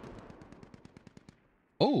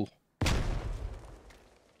 Oh.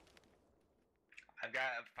 I've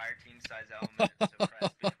got a fire team size element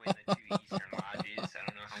suppressed between the 2 eastern Logis. I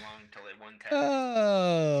don't know how long until it 1-10.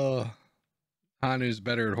 Oh. Hanu's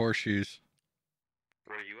better at horseshoes.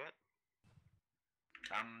 Where are you at?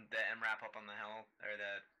 I'm the MRAP up on the hill, or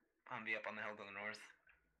the Humvee up on the hill to the north.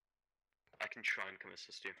 I can try and come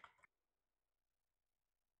assist you.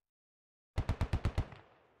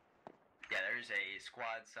 Yeah, there's a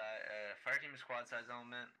fire team squad size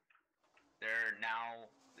element. There's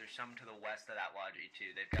some to the west of that Logi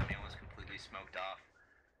too. They've got me almost completely smoked off.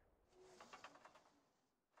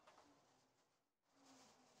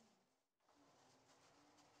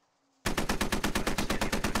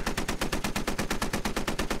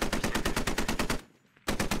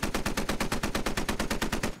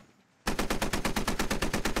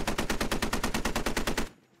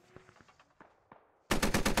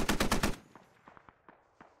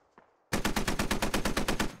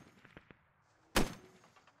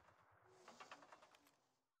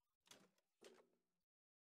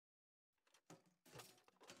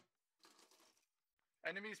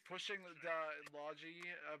 Enemies pushing the Logi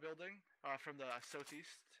building from the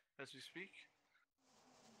southeast as we speak.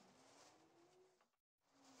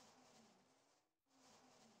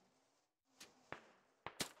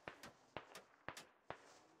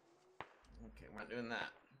 Okay, we're not doing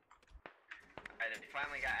that. Alright, I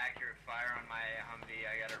finally got accurate fire on my Humvee.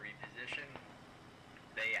 I gotta reposition.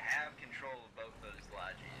 They have control of both those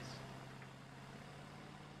lodges.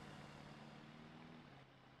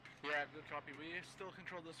 Yeah, good copy. We still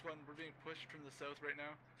control this one. We're being pushed from the south right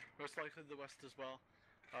now. Most likely the west as well.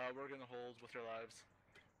 We're gonna hold with our lives.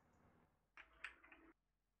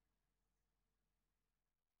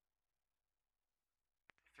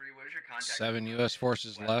 What is your contact? 7 U.S.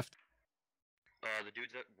 forces left. The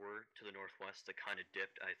dudes that were to the northwest, they kind of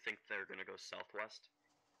dipped. I think they're gonna go southwest,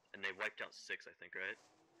 and they wiped out 6, I think, right?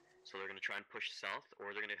 So they're gonna try and push south,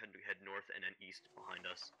 or they're gonna head north and then east behind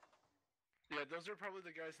us. Yeah, those are probably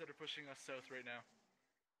the guys that are pushing us south right now.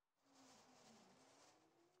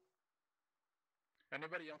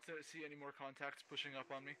 Anybody else see any more contacts pushing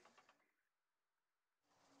up on me?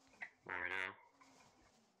 Not right now.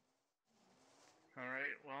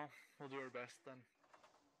 Alright, well, we'll do our best then.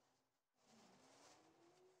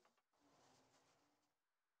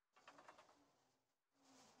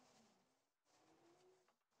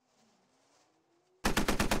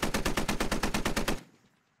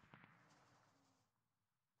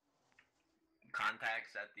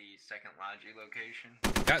 Contacts at the second Logi location.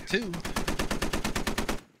 Got 2.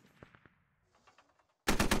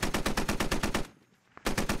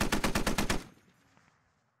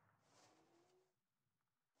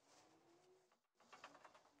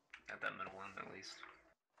 At that middle one, at least.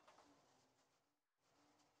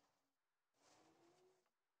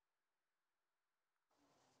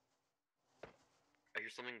 I hear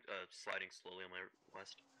something sliding slowly on my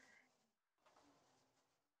west.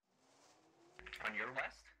 On your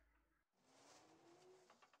west?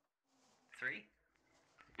 3?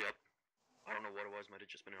 Yep. I don't know what it was, might have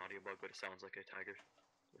just been an audio bug, but it sounds like a Tiger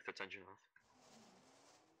with its engine off.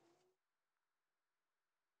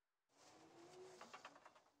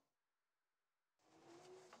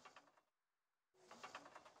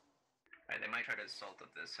 Alright, they might try to assault up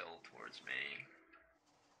this hill towards me.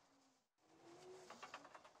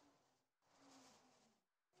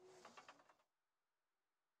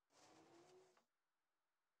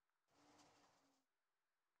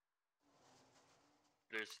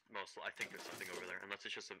 I think there's something over there, unless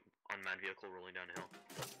it's just an unmanned vehicle rolling down a hill.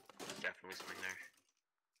 There's definitely something there.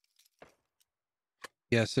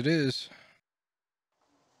 Yes, it is.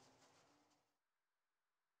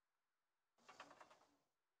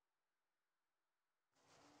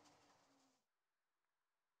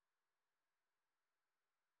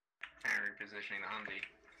 And repositioning the Humvee.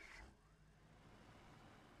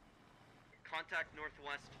 Contact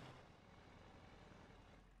northwest.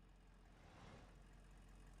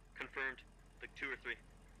 Confirmed. Like 2 or 3.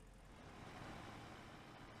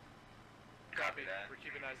 Copy that. We're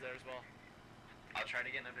keeping eyes there as well. I'll try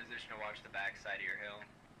to get in a position to watch the back side of your hill.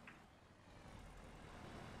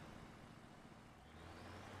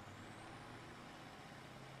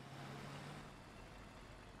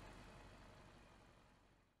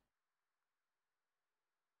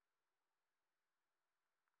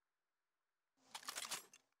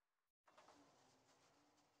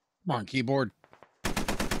 Come on, keyboard.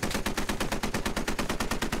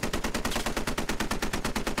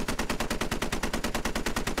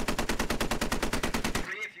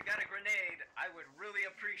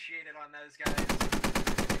 Appreciate it on those guys.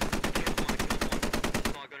 Kill one.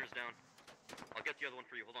 Small gunner's down. I'll get the other one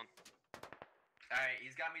for you. Hold on. Alright,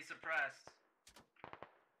 he's got me suppressed.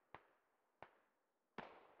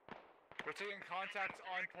 We're taking contacts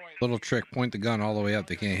on point. Little trick. Point the gun all the way up.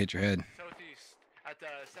 They can't hit your head. Southeast, at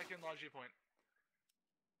the second Logi point.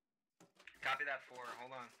 Copy that 4.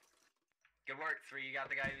 Hold on. Good work, 3. You got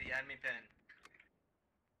the guy who had me pinned.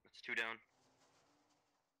 That's 2 down.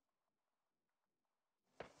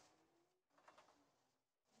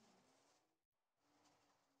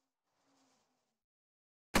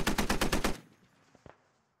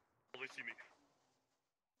 They see me.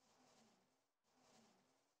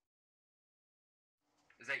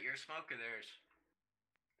 Is that your smoke or theirs?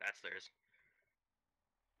 That's theirs.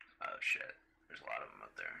 Oh shit. There's a lot of them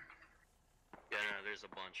up there. Yeah, no, there's a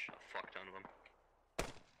bunch. A fuck ton of them.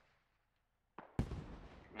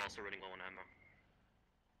 I'm also running low on ammo.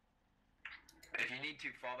 If you need to,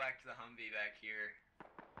 fall back to the Humvee back here.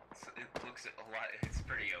 It looks a lot. It's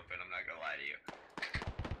pretty open, I'm not gonna lie to you.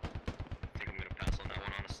 I think I'm gonna pass on that one,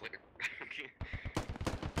 honestly.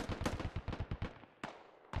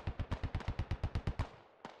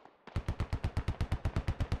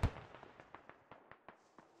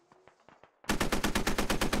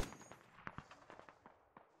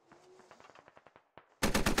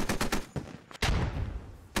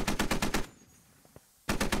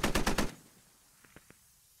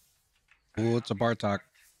 Oh, it's a Bartok.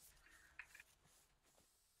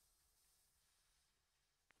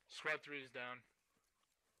 Squad 3 is down.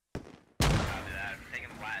 Copy that. I'm taking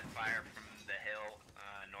lat fire from the hill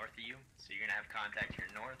north of you, so you're gonna have contact here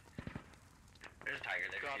north. There's a tiger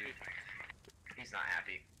there Copy. too. He's not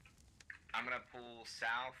happy. I'm gonna pull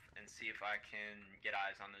south and see if I can get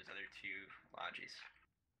eyes on those other two lodges.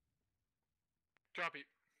 Copy.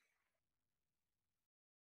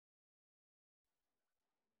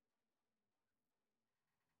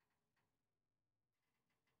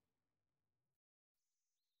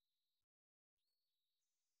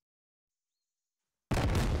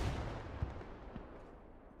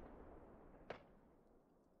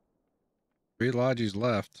 Three lodges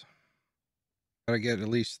left. Gotta get at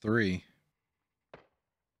least 3.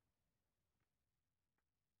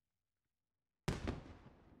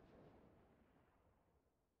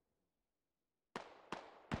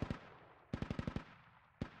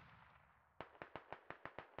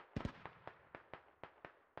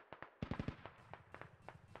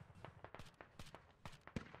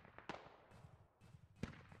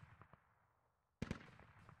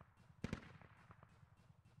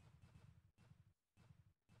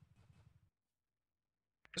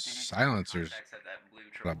 Silencers. Contacts at that blue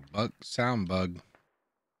Got a bug, sound bug.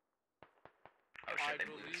 Oh shit, they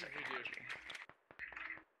blew the second lodge.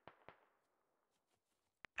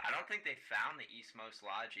 I don't think they found the eastmost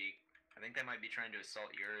lodge. I think they might be trying to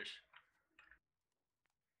assault yours.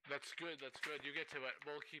 That's good, that's good. You get to it.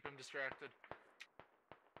 We'll keep him distracted.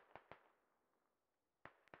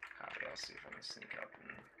 Copy, I'll see if I can sneak up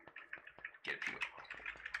and get a few.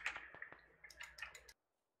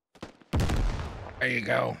 There you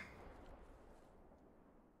go.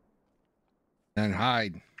 And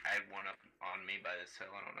hide. I had one up on me by this hill.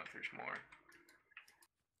 I don't know if there's more.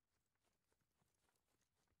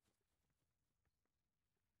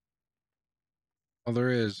 Oh, there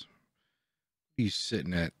is. He's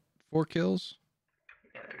sitting at 4 kills.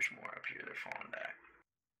 Yeah, there's more up here. They're falling back.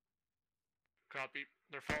 Copy.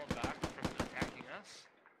 They're falling back from attacking us.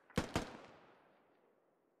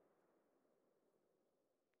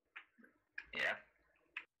 Yeah.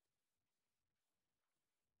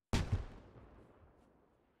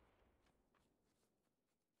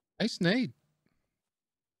 Nice nade.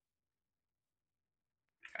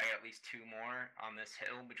 I got at least 2 more on this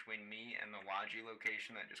hill between me and the Logi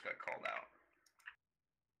location that just got called out.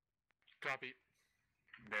 Copy.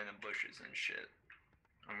 They're in the bushes and shit.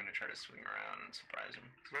 I'm gonna try to swing around and surprise them.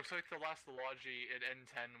 Looks like the last Logi at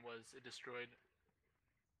N10 was destroyed.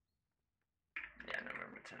 Yeah,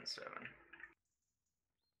 November 10-7.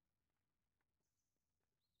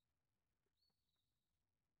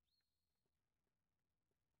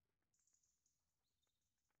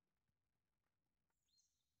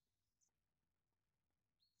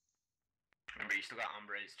 Remember, you still got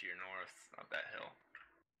hombres to your north up that hill.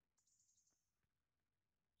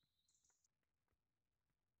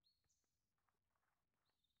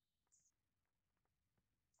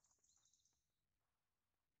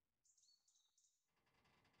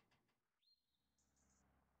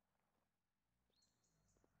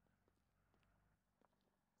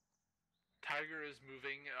 Tiger is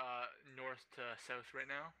moving north to south right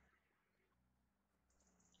now.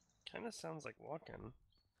 Kind of sounds like walking.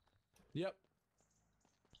 Yep.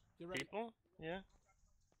 You're right. People? Yeah.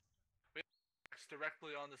 It's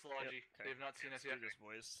directly on this Logi. Yep, okay. They've not seen us Let's yet. do this,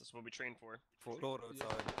 boys. This is what we train for. Full auto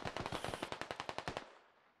time.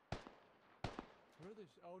 Where are they?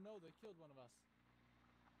 Oh no, they killed one of us.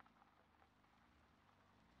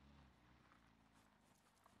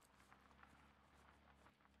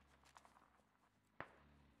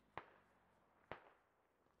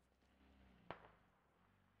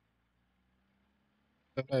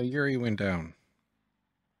 Yuri went down.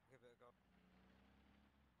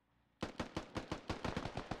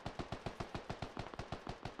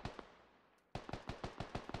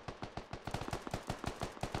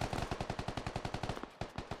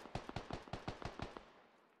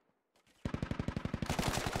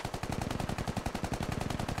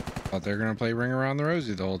 Thought they're gonna play Ring Around the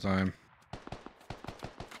Rosie the whole time.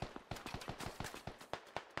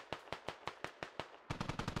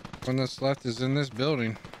 One that's left is in this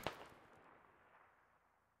building.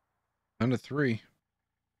 Down to 3. I'm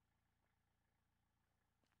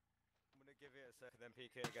gonna give it a second, then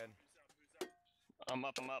PK again. I'm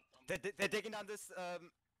up. They're digging down this the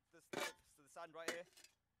sand right here.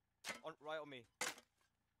 Right on me.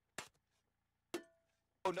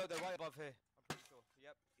 Oh no, they're right above here. I'm pretty sure.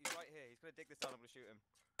 Yep, he's right here. He's gonna dig this down. I'm gonna shoot him.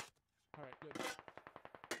 Alright, good.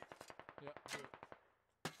 Yep, do it.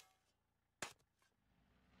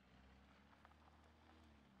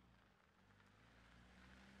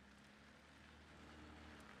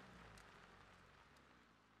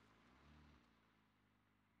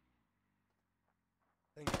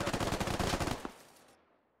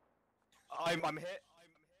 I'm hit.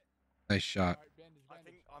 Nice shot. I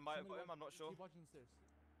think I might have got him. I'm not sure. Keep watching the stairs.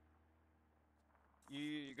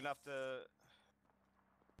 You're gonna have to.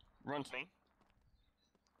 Run to me.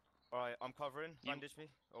 Alright, I'm covering. Bandage me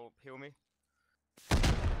or heal me.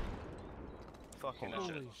 Fucking Holy hell.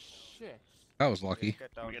 Holy shit. That was lucky.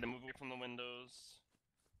 Get down. We gotta move away from the windows.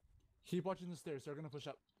 Keep watching the stairs. They're gonna push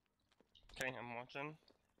up. Okay, I'm watching.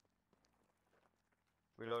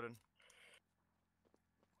 Reloading.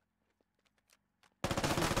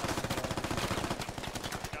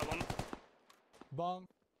 Got one. Bong.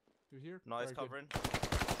 You here? Nice Very good. covering.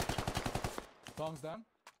 Bong's down.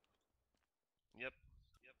 Yep.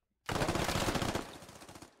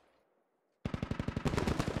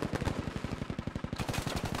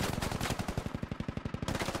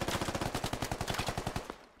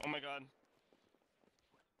 Oh my god.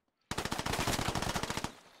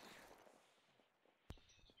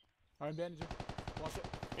 I'm bandaging. Watch it.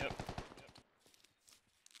 Yep.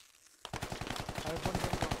 I have one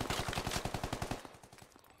bandage on.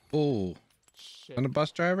 Oh. Shit. On the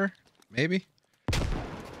bus driver? Maybe?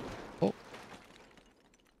 Oh.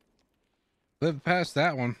 Lived past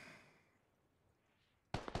that one.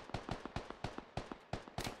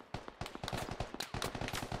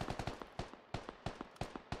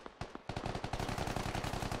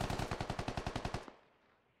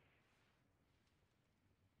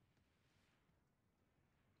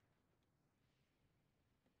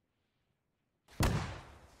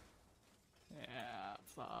 Yeah,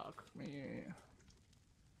 fuck me.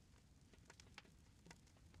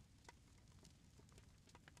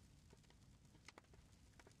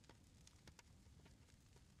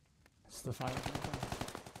 It's the final thing.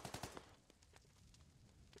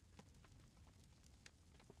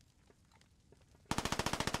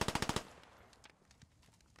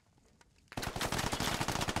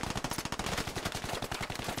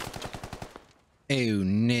 Oh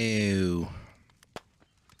no.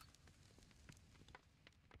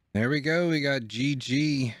 There we go. We got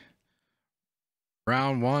GG.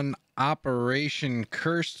 Round 1, Operation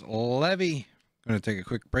Cursed Levee. Going to take a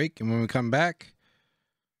quick break, and when we come back,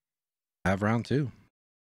 have round 2.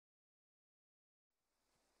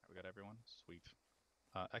 We got everyone? Sweet.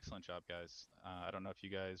 Excellent job, guys. I don't know if you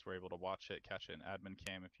guys were able to watch it, catch it in admin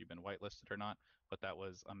cam, if you've been whitelisted or not, but that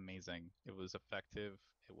was amazing. It was effective.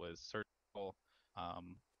 It was surgical.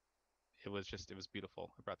 It was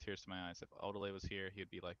beautiful. It brought tears to my eyes. If Odele was here, he'd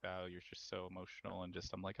be like, "Wow, you're just so emotional," and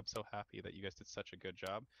I'm like, I'm so happy that you guys did such a good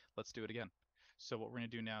job. Let's do it again. So what we're gonna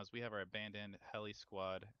do now is we have our abandoned heli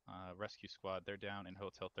squad, rescue squad. They're down in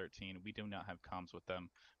Hotel 13. We do not have comms with them.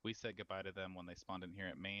 We said goodbye to them when they spawned in here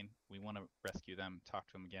at Maine. We want to rescue them, talk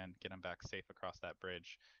to them again, get them back safe across that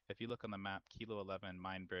bridge. If you look on the map, Kilo 11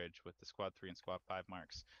 Mine Bridge with the Squad 3 and Squad 5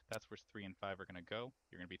 marks, that's where 3 and 5 are going to go.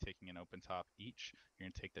 You're going to be taking an open top each. You're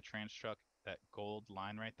going to take the trans truck, that gold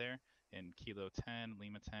line right there, in Kilo 10,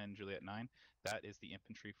 Lima 10, Juliet 9. That is the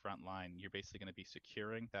infantry front line. You're basically going to be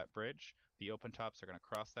securing that bridge. The open tops are going to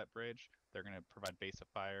cross that bridge. They're going to provide base of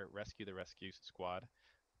fire, rescue the rescue squad.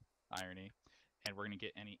 Irony. And we're going to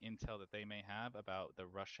get any intel that they may have about the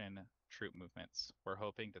Russian troop movements. We're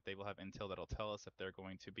hoping that they will have intel that'll tell us if they're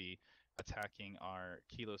going to be attacking our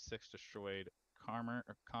Kilo 6 destroyed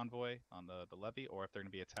convoy on the levee, or if they're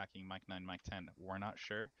going to be attacking Mike 9, Mike 10. We're not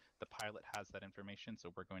sure. The pilot has that information,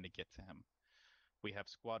 so we're going to get to him. We have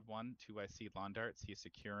Squad 1, 2IC Lawn Darts. He's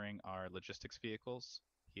securing our logistics vehicles.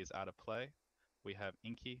 He is out of play. We have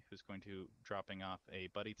Inky, who's going to dropping off a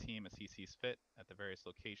buddy team as he sees fit at the various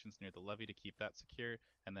locations near the levee to keep that secure,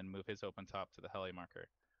 and then move his open top to the heli marker.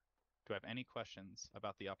 Do I have any questions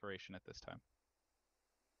about the operation at this time?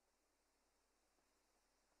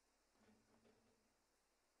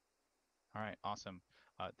 All right, awesome.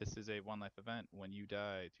 This is a one life event. When you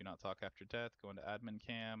die, do not talk after death. Go into admin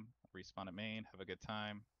cam, respawn at main, have a good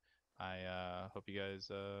time. I hope you guys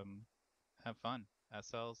have fun.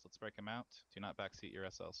 SLs, let's break them out. Do not backseat your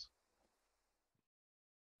SLs.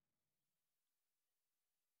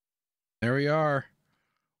 There we are.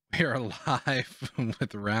 We are live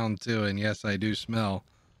with round 2, and yes, I do smell.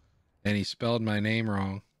 And he spelled my name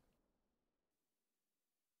wrong.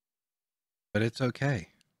 But it's okay.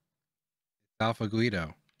 It's Alpha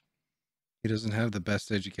Guido. He doesn't have the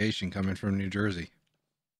best education coming from New Jersey.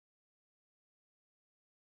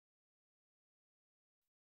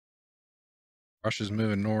 Russia's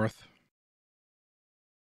moving north.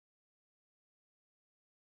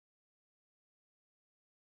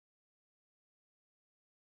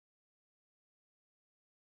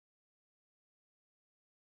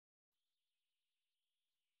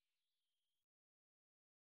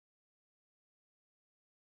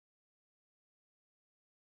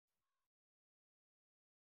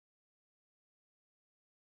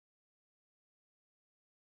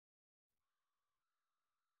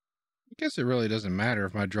 I guess it really doesn't matter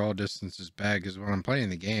if my draw distance is bad, because when I'm playing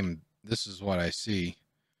the game, this is what I see.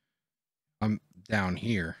 I'm down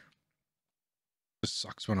here. This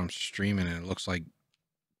sucks when I'm streaming and it looks like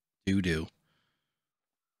doo-doo.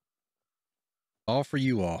 All for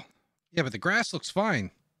you all. Yeah, but the grass looks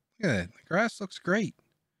fine. Look at that. The grass looks great.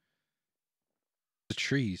 The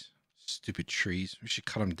trees. Stupid trees. We should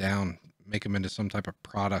cut them down. Make them into some type of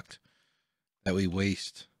product that we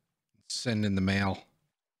waste. Send in the mail.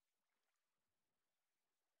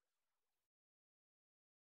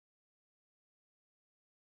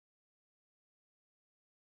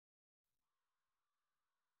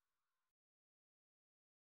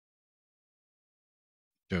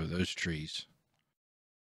 Joe, those trees.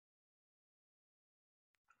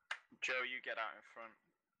 Joe, you get out in front.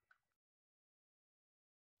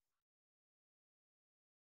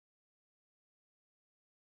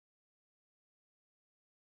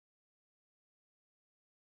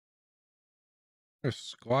 There's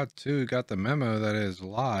Squad 2 got the memo that is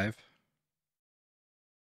live.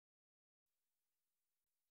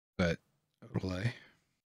 But overlay.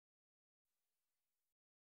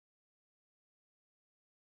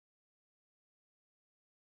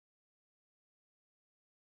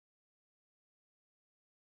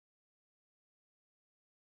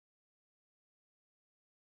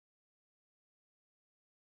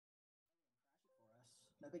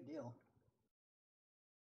 No big deal.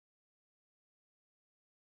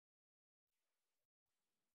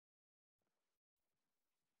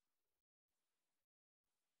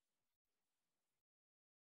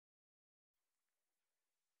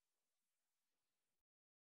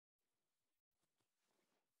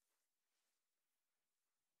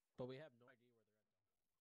 But we have no idea where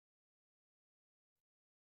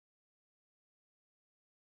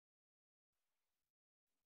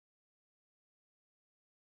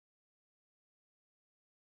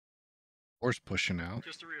Horse pushing out.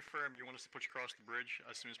 Just to reaffirm, you want us to push across the bridge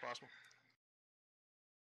as soon as possible?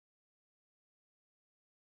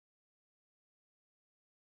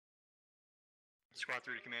 Squad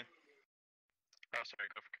 3 to command. Oh, sorry,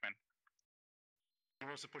 go for command. You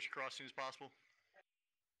want us to push across as soon as possible?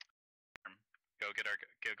 Go get our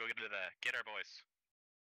get our boys.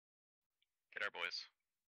 Get our boys.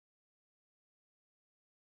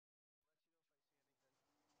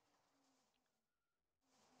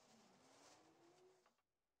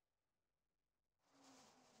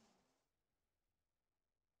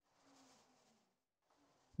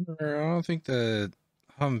 I don't think the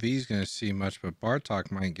Humvee's going to see much, but Bartok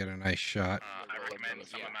might get a nice shot. I recommend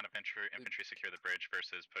some amount of infantry secure the bridge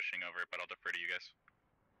versus pushing over, but I'll defer to you guys.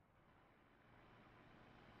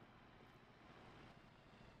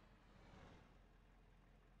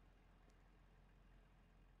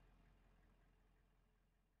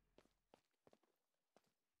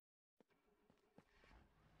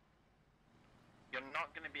 You're not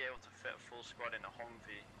going to be able to fit a full squad in a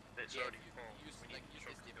Humvee. It's already full.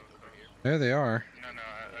 There they are. No,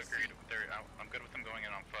 agreed. I'm good with them going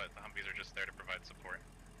in on foot. The Humvees are just there to provide support.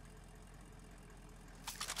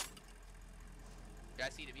 Yeah,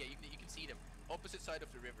 I see them. Yeah, you can see them. Opposite side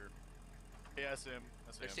of the river. Yeah, I see him.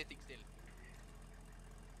 They're sitting still.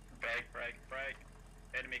 Break.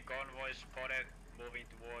 Enemy convoy spotted, moving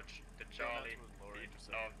towards the Charlie of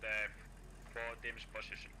the 4 team's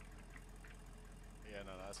position. Yeah,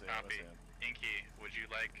 no, I see him. Copy. Inky, would you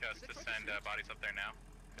like us to send bodies up there now?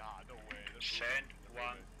 Nah, no way. Send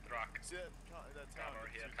one truck. See that town over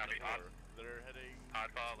here. Copy. They're heading...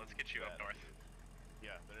 Oddball, let's get you up north.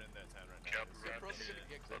 Yeah, they're in that town right now.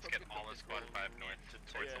 Let's get all of Squad 5 north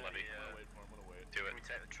towards the levee. I'm gonna wait. Do it. Can we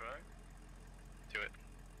take the truck? Do it.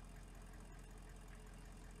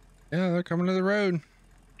 Yeah, they're coming to the road.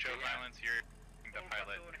 Joe Violence, you're the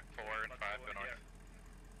pilot. 4 and 5, go north.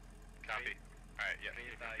 Copy. Alright, yeah.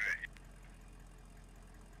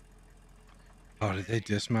 Oh, did they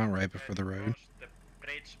dismount right before the road? The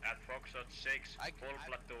bridge at Foxtrot 6, full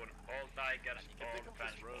platoon, all Tigers, all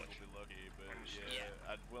transports. We'll be lucky, but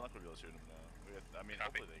we're not gonna be able to shoot them now. I mean,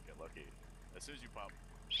 hopefully they get lucky. As soon as you pump.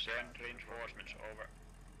 Send reinforcements over.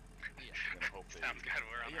 Sounds good,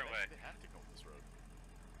 we're on our way. They have to go this road.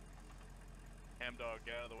 Ham dog,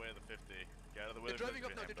 get out of the way of the 50. Get out of the way of the 50.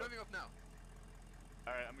 They're driving up now.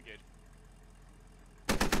 Alright, I'm engaged.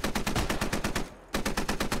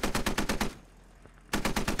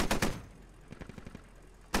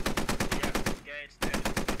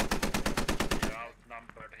 You're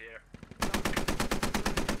outnumbered here.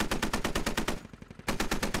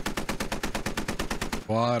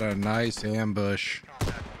 What a nice ambush.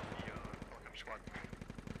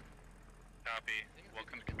 Copy.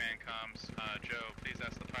 Welcome to command comms. Joe, please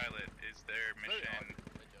ask the pilot, is their mission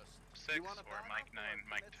 6 or Mike 9,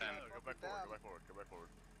 Mike 10. Go back forward, go back forward, go back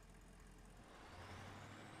forward.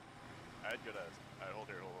 I had good eyes. Alright,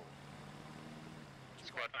 hold here, hold.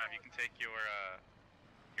 Squad 5, you can take your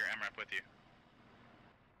MRAP with you.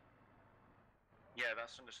 Yeah,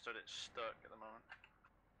 that's understood. It's stuck at the moment.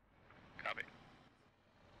 Copy.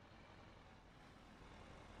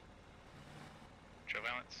 Show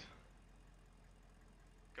violence.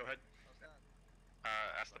 Go ahead.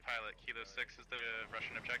 Ask the pilot, Kilo 6 is the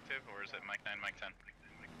Russian objective, or is it Mike 9, Mike 10?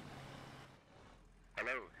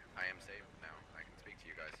 Hello, I am safe now. I can speak to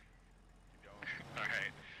you guys.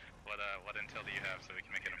 Alright. What intel do you have so we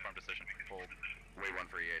can make an informed decision? Hold. Wait one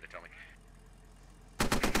for EA to tell me.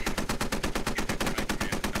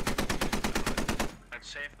 I'd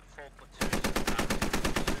say if the full platoon is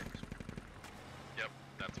 6. Yep,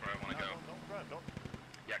 that's where I want to go. Don't run, don't.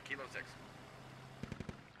 Yeah, Kilo 6.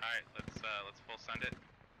 Alright, let's full send it.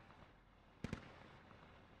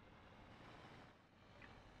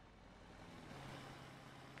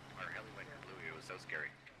 Our heli went blue. It was so scary.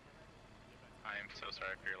 I am so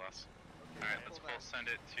sorry for your loss. Alright, let's full send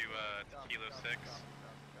it to Kilo 6.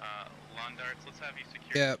 Lawn darts, let's have you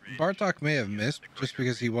secure. Yeah, Bartok may have missed just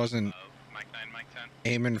because he wasn't Mike 9, Mike 10.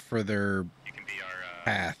 aiming for their You can be our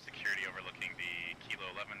path. security overlooking the Kilo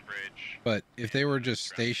 11 bridge. But if they were just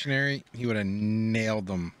stationary, he would have nailed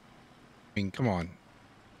them. I mean, come on.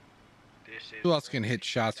 Who else can hit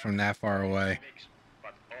shots from that far away?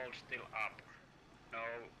 But all still up. No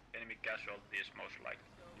enemy casualties most likely.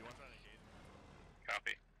 You want to engage?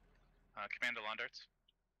 Copy. Commando lawn darts.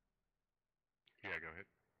 Yeah, go ahead.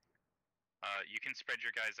 You can spread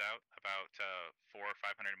your guys out about 400 or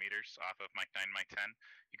 500 meters off of Mike 9, Mike 10.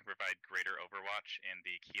 You can provide greater overwatch in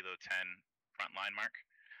the Kilo 10 front line mark,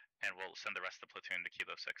 and we'll send the rest of the platoon to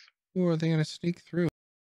Kilo 6. Who are they going to sneak through?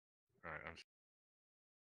 Alright, I'm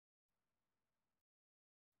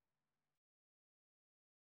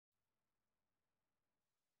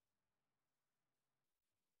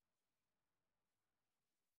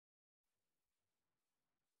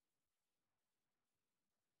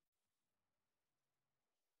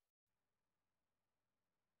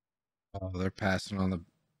Oh, they're passing on the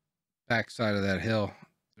backside of that hill.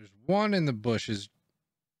 There's one in the bushes.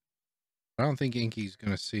 I don't think Inky's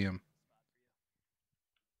going to see him.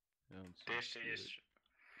 This is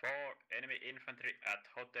 4 enemy infantry at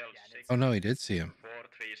Hotel 6. Oh, no, he did see him.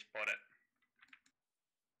 4-3 spotted.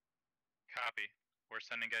 Copy. We're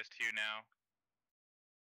sending guys to you now.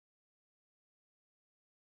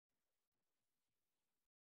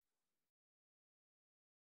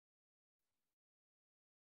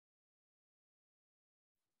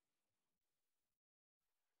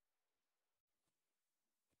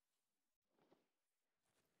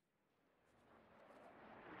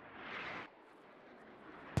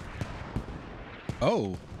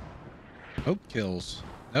 Oh. Hope kills.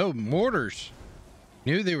 No, mortars.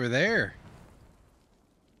 Knew they were there.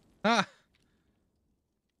 Ah.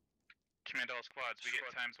 Commando all squads, we get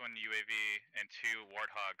times 1 UAV and 2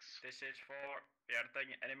 warthogs. This is 4. We are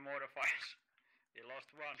taking any mortar fires. We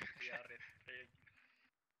lost one. We are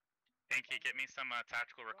Inky, get me some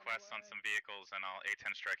tactical requests on some vehicles and I'll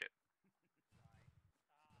A-10 strike it.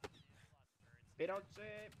 We don't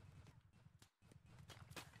see.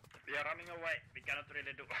 We are running away. We cannot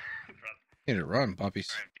really do run. Get it run, puppies.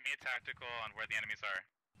 Alright, give me a tactical on where the enemies are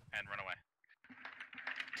and run away.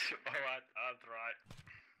 Alright, I'll try.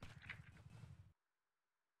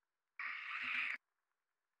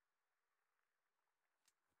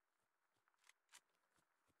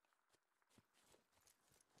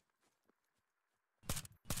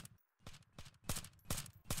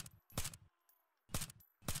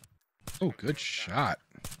 Oh, good shot.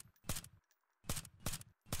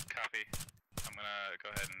 Copy. I'm gonna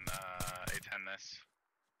go ahead and A-10 this.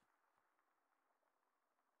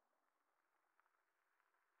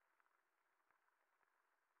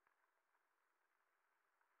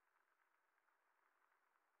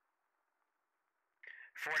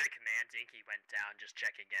 Forward to command, Inky went down, just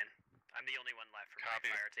check again. I'm the only one left from my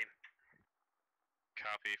fire team.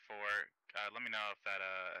 Copy for, let me know if that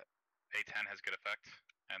A-10 has good effect,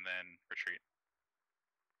 and then retreat.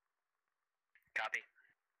 Copy.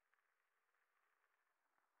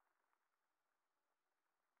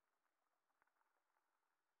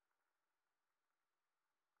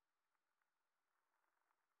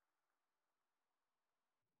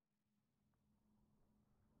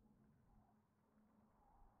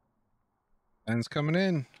 Man's coming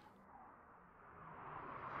in.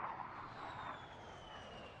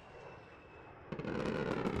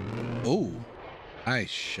 Oh, nice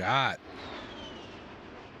shot.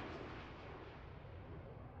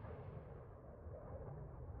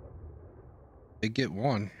 They get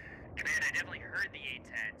one. Command, I definitely heard the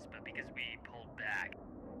A-10s, but because we pulled back,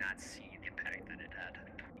 not see the impact that it had.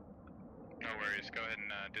 No worries. Go ahead and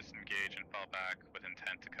disengage and fall back with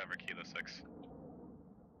intent to cover Kilo 6.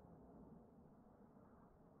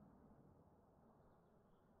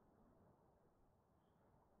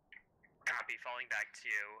 Copy, falling back to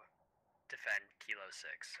defend Kilo 6.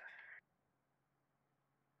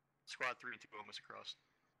 Squad 3 2 almost across.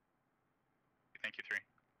 Thank you, 3.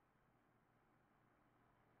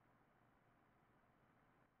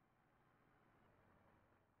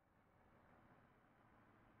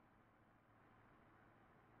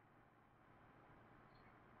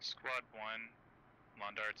 Squad 1,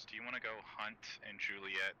 Londarts, do you want to go hunt in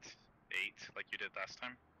Juliet 8 like you did last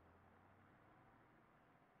time?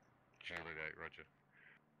 Juliet 8, roger.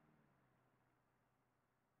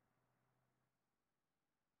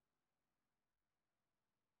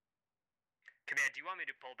 Command, do you want me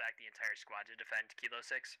to pull back the entire squad to defend Kilo 6?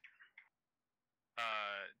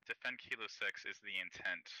 Defend Kilo 6 is the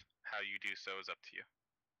intent. How you do so is up to you.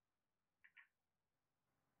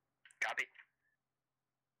 Copy.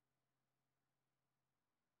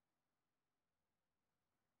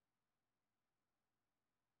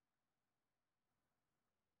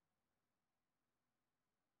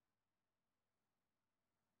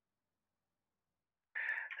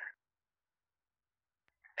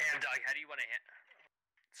 And Doug, how do you want to hit?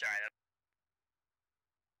 Sorry, that...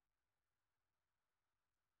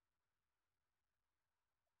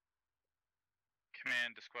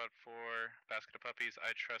 Command to Squad 4, Basket of Puppies,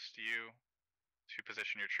 I trust you to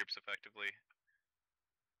position your troops effectively.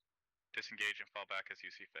 Disengage and fall back as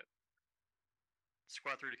you see fit.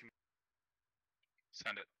 Squad 3 to command.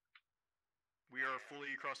 Send it. We are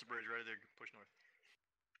fully across the bridge, ready to push north.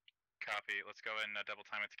 Copy. Let's go and double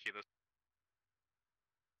time it to Kilo.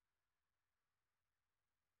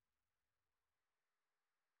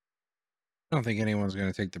 I don't think anyone's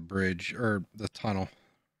going to take the bridge or the tunnel.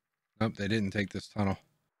 Nope, they didn't take this tunnel.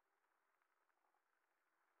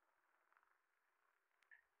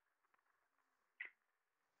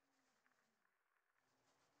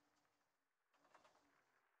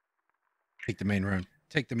 Take the main road.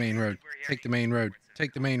 Take the main road. Take the main road.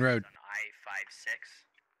 Take the main road. On I-56.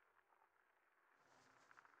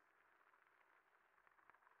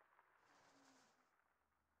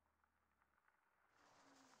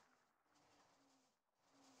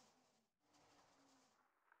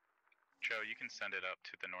 Joe, you can send it up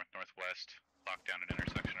to the north-northwest, lock down an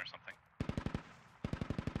intersection or something.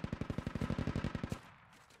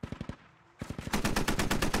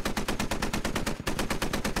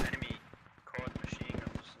 Enemy quad machine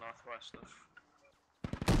guns northwest of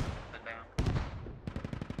the dam.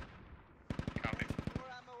 Copy.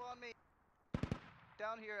 More ammo on me.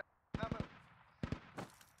 Down here, ammo.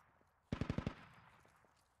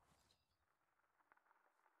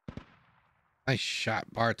 Nice shot,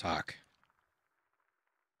 Bartok.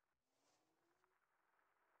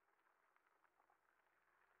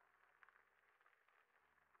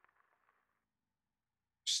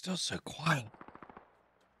 Still so quiet.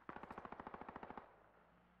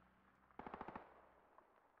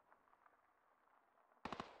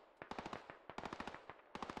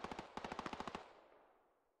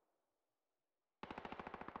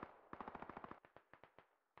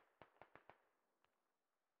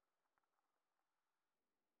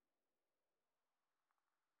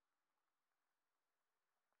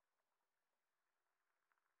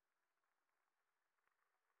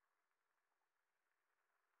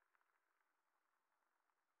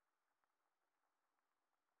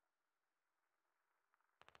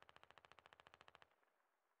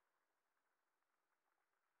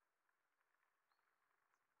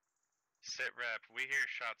 Sit rep. We hear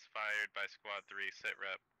shots fired by Squad 3. Sit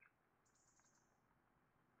rep.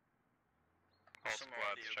 All Some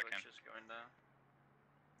squads, audio check in. glitches going down.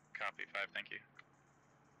 Copy, 5, thank you.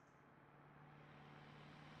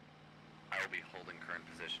 I will be holding current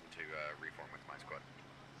position to reform with my squad.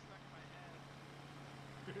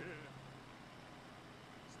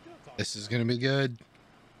 This is going to be good.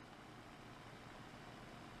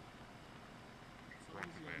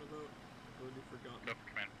 Go,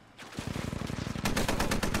 command.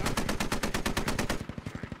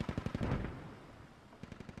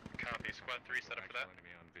 Copy, Squad 3, set up for that.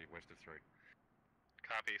 Enemy on the west of 3.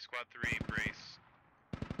 Copy, Squad 3, brace.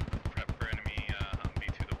 Prep for enemy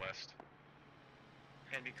Humvee to the west.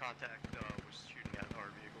 Enemy contact was shooting at our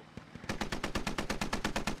vehicle.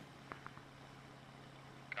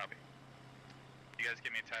 Copy. You guys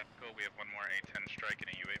give me a tactical. We have one more A-10 strike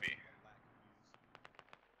and a UAV.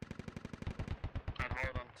 I'd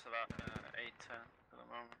hold on to that A-10 for the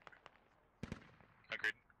moment.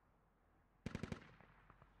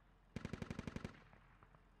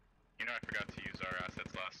 forgot to use our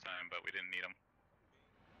assets last time, but we didn't need them.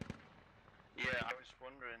 Yeah, I was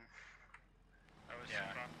wondering.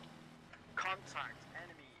 Contact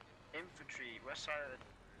enemy infantry west side of the.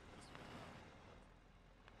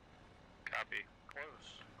 Copy.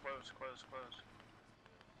 Close.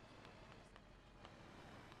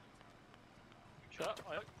 Shut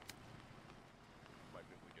up. Might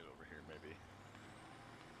be able to get over here, maybe.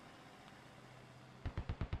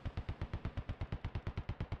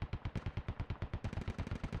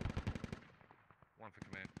 One for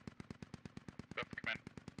command. Go for command.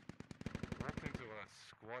 Walked into a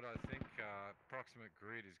squad, I think. Approximate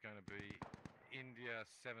grid is going to be India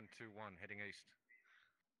 721 heading east.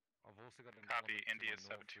 I've also got an Copy. element to India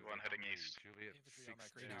my north 721 with heading Humvee, east. Juliet Infantry on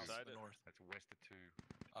that 62. greenhouse to the north. That's west of 2.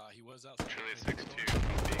 He was outside. Juliet 62.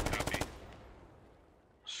 Copy.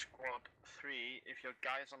 Squad 3, if your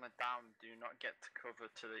guys on the dam do not get to cover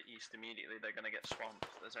to the east immediately, they're going to get swamped.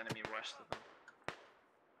 There's enemy west of them.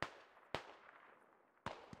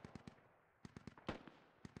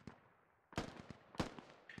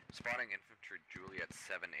 Spotting infantry Juliet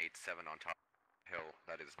 787 on top hill.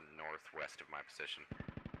 That is northwest of my position.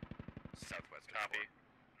 Southwest. Copy.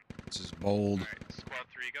 This is bold. Alright, Squad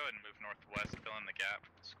 3, go ahead and move northwest, fill in the gap.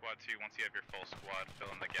 Squad 2, once you have your full squad,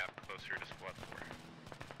 fill in the gap closer to Squad 4.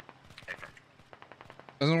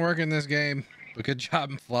 Doesn't work in this game, but good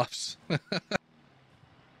job, Fluffs.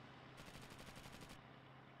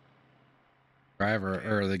 Driver,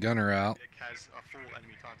 or the gunner out. Has a full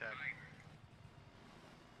enemy contact.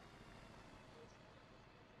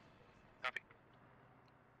 Copy.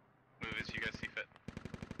 Move as you guys see fit.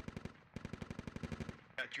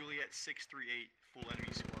 Juliet 638, full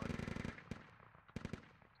enemy squad.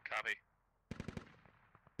 Copy.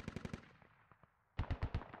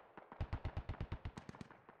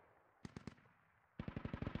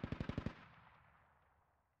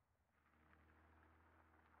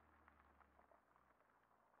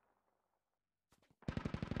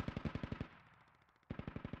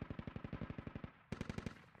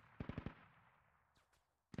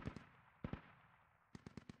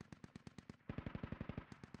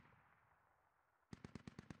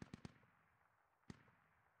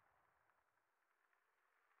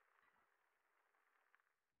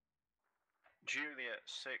 Juliet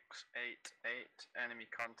 688, enemy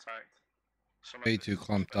contact. Some Way too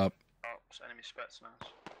clumped up. Ops, enemy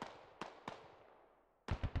Spetsnaz.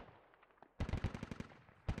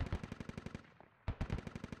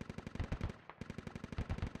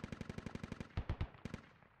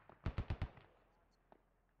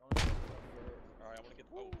 Alright, I wanna get.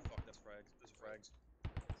 Oh, fuck, that's frags. Those are frags.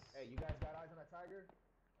 Hey, you guys got eyes on that tiger?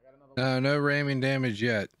 I got another No ramming damage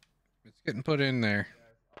yet. It's getting put in there.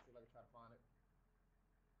 I'll see if I can try to find it.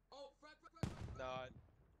 Oh, frag. Nah.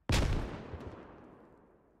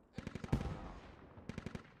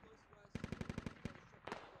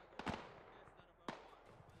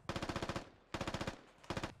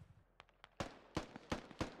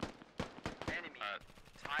 Enemy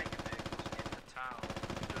tiger vehicles in the town,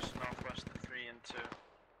 just northwest of 3 and 2.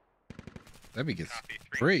 That gets Copy.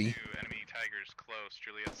 3. 2, enemy tigers close.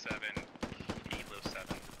 Juliet 7, Kilo 7.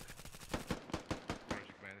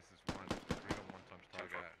 Roger, command, this is 1. Grid on 1 times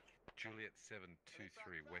tiger. Juliet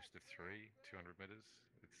 723 west of 3, 200 meters.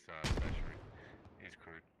 It's stationary. He's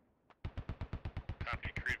crewed.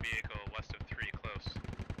 Copy. Crewed vehicle west of 3 close.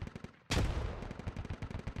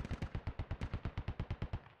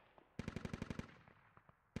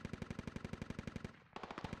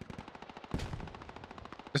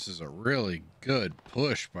 This is a really good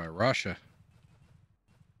push by Russia.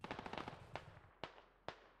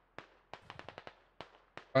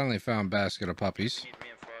 Finally found basket of puppies. Need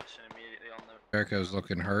reinforcing immediately on the. Jericho's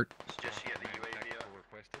looking hurt. Suggest you get the UAV up.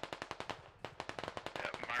 Requested.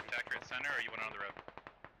 Marked accurate center, or you went on the road?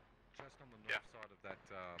 Just on the north side of that.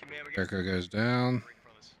 Jericho goes down.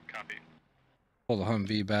 Copy. Pull the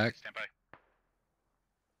Humvee back. Stand by.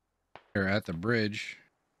 They're at the bridge.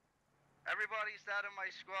 Everybody's out of my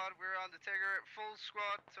squad. We're on the Tigger. Full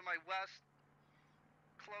squad to my west.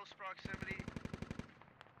 Close proximity.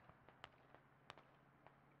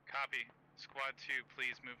 Copy. Squad 2,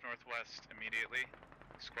 please move northwest immediately.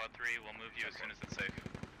 Squad 3 will move you as soon as it's safe.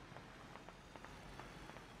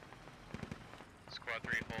 Squad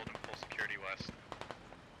 3, hold and full security west.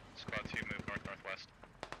 Squad 2, move north-northwest.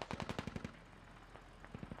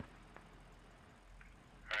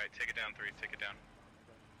 Alright, take it down, 3, take it down.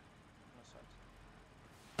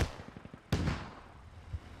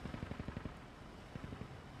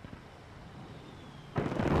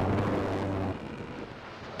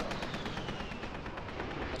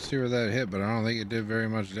 See where that hit, but I don't think it did very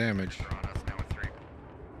much damage.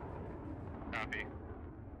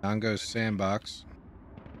 Down goes Sandbox.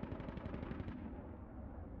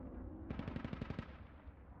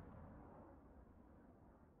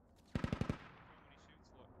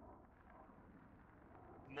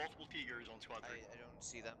 Multiple Tigers on squad 3. I don't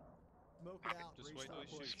see them. Smoke it out. Just wait till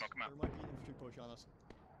Restart you push. smoke 'em out. There might be an infantry push on us.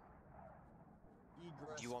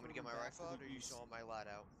 Egress Do you want me to get my further back rifle to out, the or you east. still want my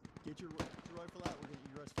lad out? Get your rifle out. We're gonna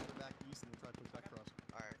egress further back east and then try to push back across.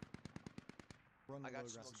 Alright. Run the I got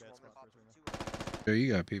low grass is smokes bad from spot the for us right now. There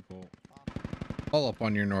you got people all up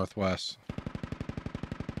on your northwest.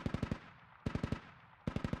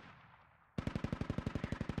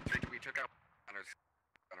 We took out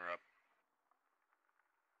gunner up.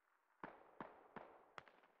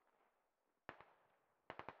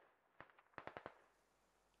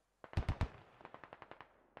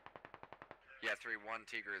 Yeah, 3-1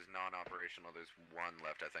 Tiger is non-operational. There's one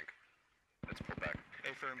left, I think. Let's pull back.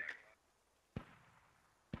 Affirm.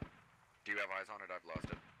 Do you have eyes on it? I've lost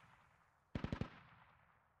it.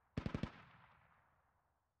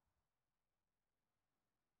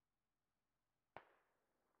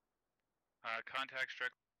 Contact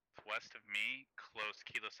direct west of me, close,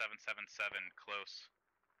 Kilo 777, close.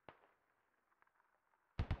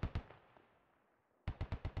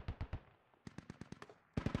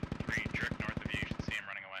 Three, direct north of you, you should see him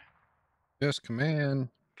running away. Yes, command.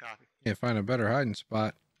 Copy. Can't find a better hiding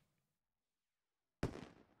spot.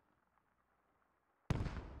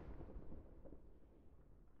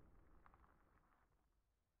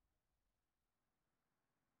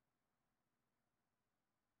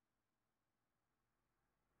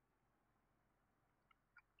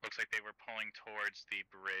 Looks like they were pulling towards the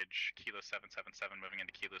bridge, Kilo 777, moving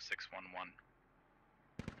into Kilo 611.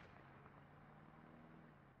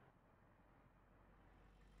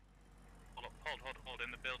 Hold,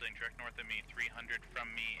 in the building, direct north of me, 300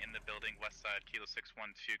 from me in the building, west side, Kilo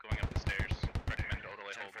 612, going up the stairs. Recommend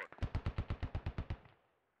orderly hold.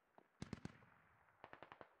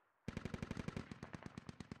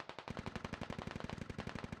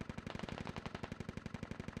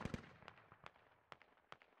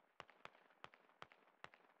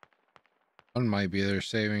 One might be their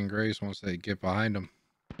saving grace once they get behind them.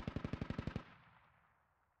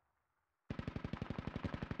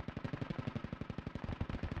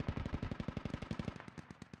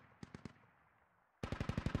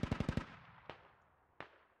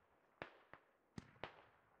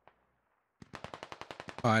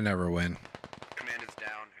 I never win. Command is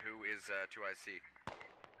down. Who is 2IC?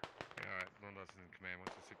 Alright, Londos is in command.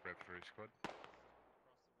 What's the sit rep for each squad?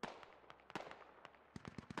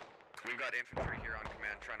 We've got infantry here on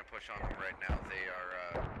command trying to push on them right now. They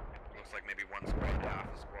are, looks like maybe one squad, half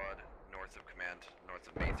a squad, north of command, north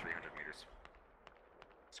of me, 300 meters.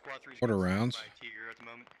 Squad 3 Quarter rounds. by Tiger at the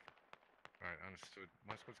moment. Alright, understood.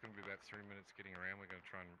 My squad's going to be about 3 minutes getting around. We're going to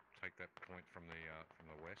try and take that point from the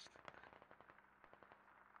west.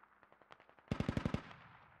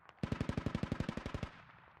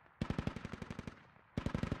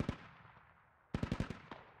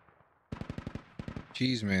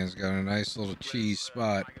 Cheese man's got a nice little cheese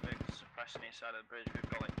spot. Suppressing east side of the bridge. We've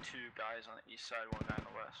got like 2 guys on the east side, 1 guy on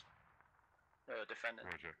the west. Defending.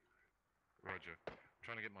 Roger. Roger. I'm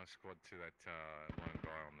trying to get my squad to that lone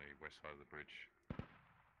guy on the west side of the bridge.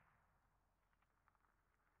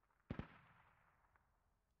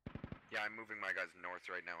 Yeah, I'm moving my guys north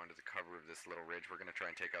right now under the cover of this little ridge. We're going to try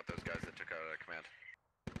and take out those guys that took out command.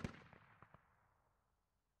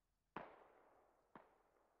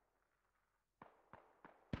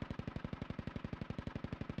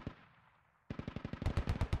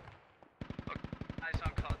 Eyes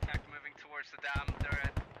on contact moving towards the dam. They're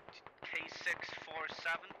at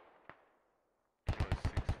K647. Kilo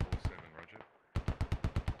 647, roger.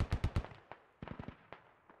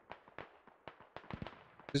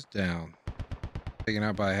 Is down. Taken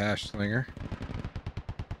out by a hash slinger.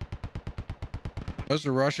 Most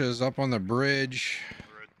of Russia is up on the bridge.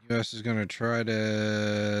 US is going to try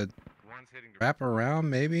to wrap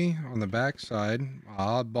around maybe on the backside.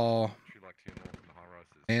 Oddball.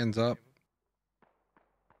 Hands up.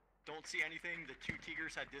 Don't see anything. The 2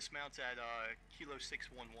 Tigers had dismounts at Kilo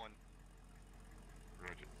 611.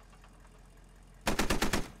 Roger.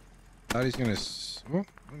 Thought he's going to... Well,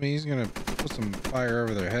 I mean, he's going to put some fire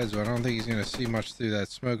over their heads, but I don't think he's going to see much through that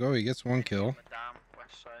smoke. Oh, he gets 1 kill. The dam,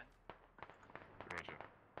 west side. Roger.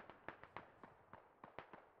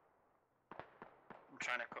 I'm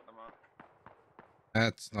trying to cut them up.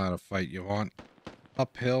 That's not a fight you want.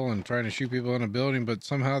 Uphill and trying to shoot people in a building, but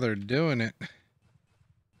somehow they're doing it.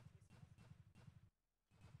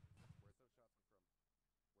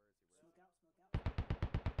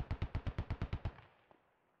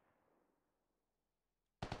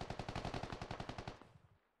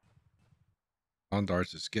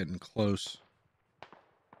 Ondarts is getting close.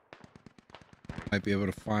 Might be able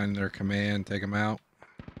to find their command, take them out.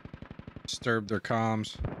 Disturb their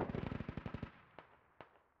comms.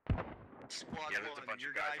 Squad Yeah, there's a one, bunch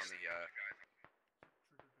your of guys guys. on the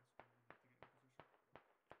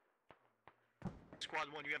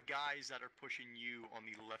Squad one, you have guys that are pushing you on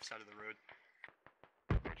the left side of the road.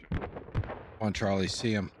 Come on, Charlie,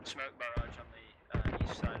 see him. Smoke barrage on the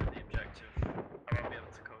east side of the objective. I won't be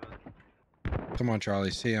able to cover them. Come on,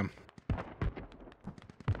 Charlie, see him.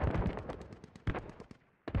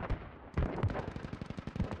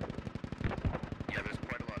 Yeah, there's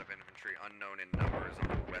quite a lot of infantry unknown in numbers on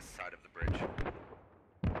the west side of the bridge.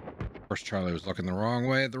 Of course, Charlie was looking the wrong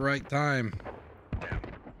way at the right time. Damn.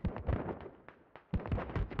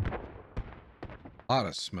 A lot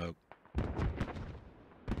of smoke.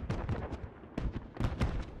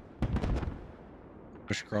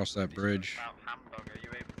 Push across that bridge. Hamburg, are you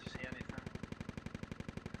able to see anything?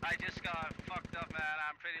 I just got fucked up, man.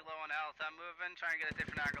 I'm pretty low on health. I'm moving, trying to get a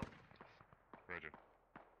different angle. Roger.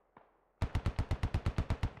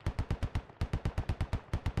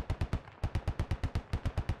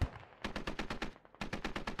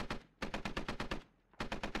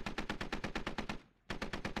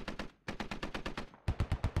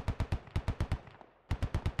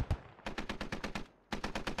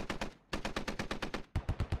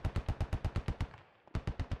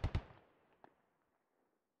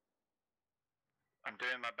 I'm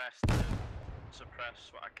doing my best to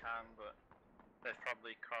suppress what I can, but they've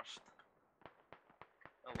probably crossed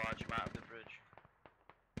a large amount of the bridge.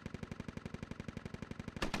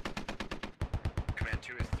 Command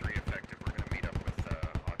 2 is 3 effective. We're going to meet up with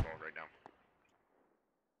Oddball right now.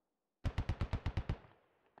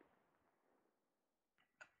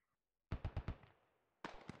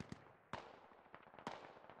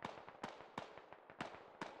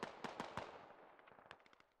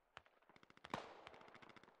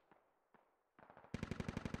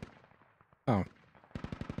 Oh.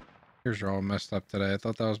 Yours are all messed up today. I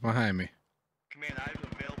thought that was behind me. Command, I have an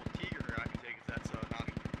available Tiger I can take if that's not.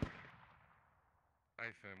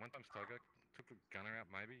 Hey, firm. One time Stogo took the gunner out,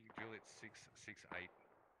 maybe. Juliet 668.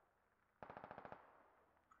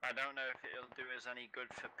 I don't know if it'll do us any good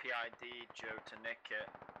for PID, Joe, to nick it.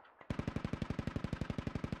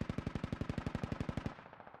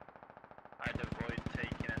 I'd avoid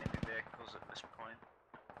taking enemy vehicles at this point.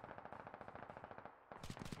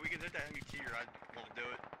 If we can hit that enemy Tiger, I'd want to do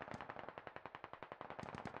it.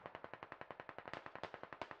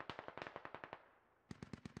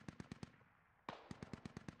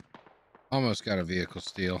 Almost got a vehicle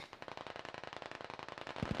steal.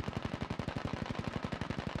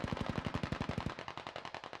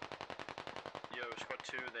 Yo, Squad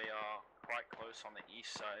 2, they are quite close on the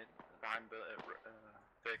east side, behind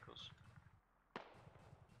vehicles.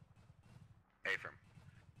 A-firm.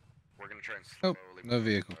 We're going to try and Nope, slowly no move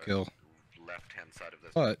vehicle kill. left-hand side of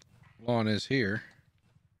this. But Lawn is here.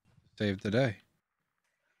 Save the day.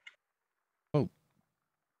 Oh.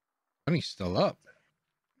 Honey's still up.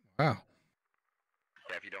 Wow.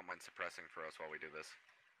 Yeah, if you don't mind suppressing for us while we do this,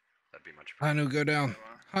 that'd be much Hanu, go down.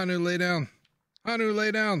 Hanu, lay down. Hanu,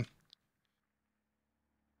 lay down.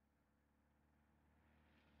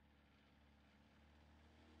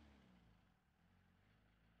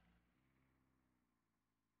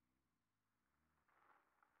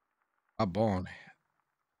 Ball and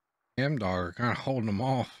M-Dog are kind of holding them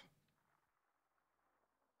off.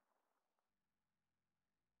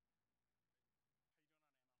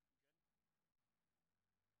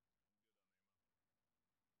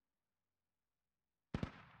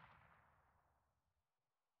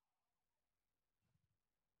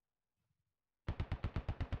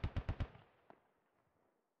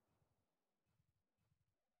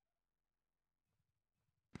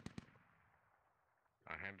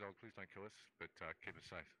 Hamdog, please don't kill us, but keep us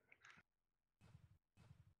safe.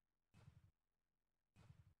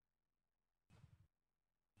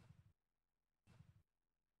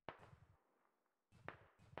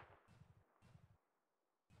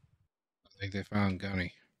 I think they found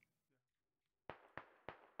Gunny.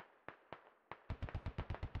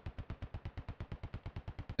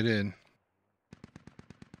 They did.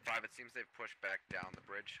 5, it seems they've pushed back down the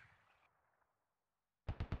bridge.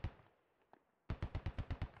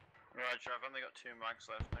 Roger, I've only got 2 mags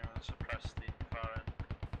left. I'm going to suppress the far end.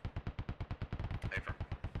 A-firm.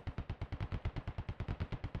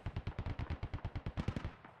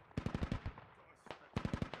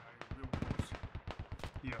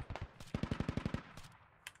 Yeah.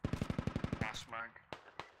 Last mag.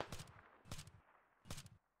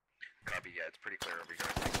 Copy, yeah, it's pretty clear over here. I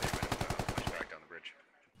think they might have pushed back down the bridge.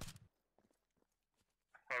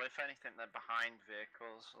 Well, if anything, they're behind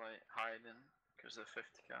vehicles, like hiding, because they're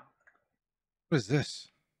 50 cal. What is this?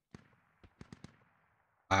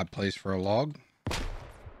 Odd place for a log.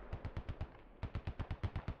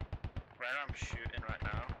 Where I'm shooting right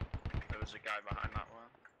now, there was a guy behind that one.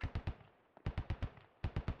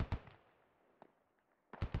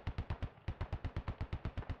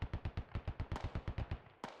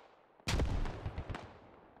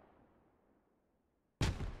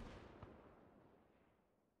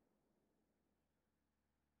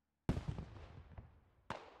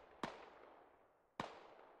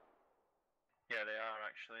 Yeah, they are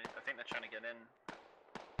actually. I think they're trying to get in.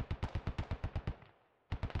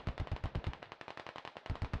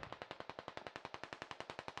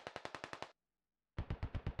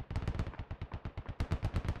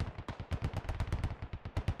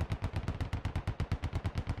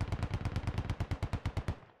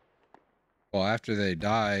 Well, after they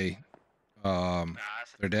die,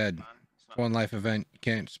 they're dead. It's one life event. You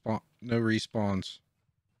can't spawn. No respawns.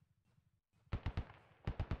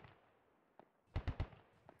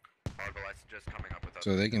 Marble, I suggest coming up with us.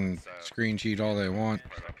 So they can screen cheat all they want.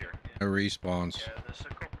 Right up here. No respawns. Yeah, there's a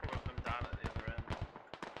couple of them down at the other end.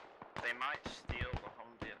 They might steal the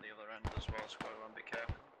Humvee at the other end as well, so everyone be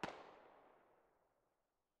careful.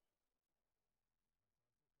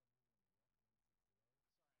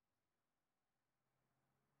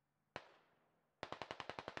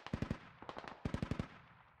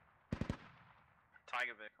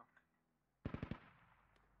 Tiger vehicle.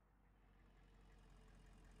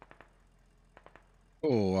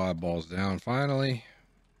 Oh, eyeballs down finally.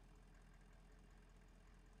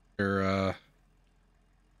 Their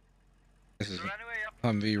this is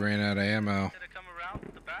Humvee ran out of ammo. Did it come around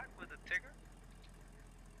the back with a Tigger?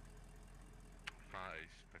 Far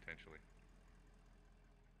east, potentially.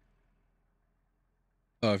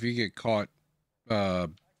 Oh, if you get caught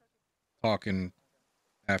talking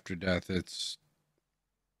after death, it's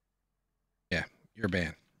you're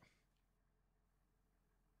banned.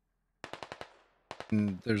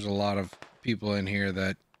 And there's a lot of people in here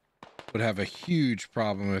that would have a huge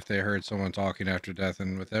problem if they heard someone talking after death,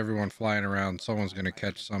 and with everyone flying around, someone's going to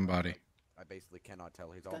catch somebody. I basically cannot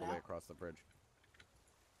tell. He's all the way across the bridge.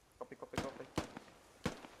 Copy, copy, copy.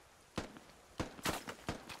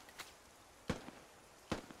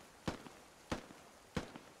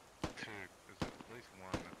 There's at least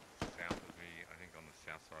one south of me, I think on the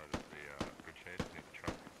south side of the bridgehead near the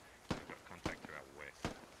truck. We've got contact to our west,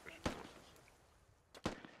 special forces.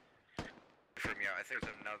 From yeah, I think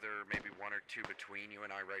there's another maybe one or two between you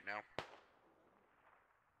and I right now.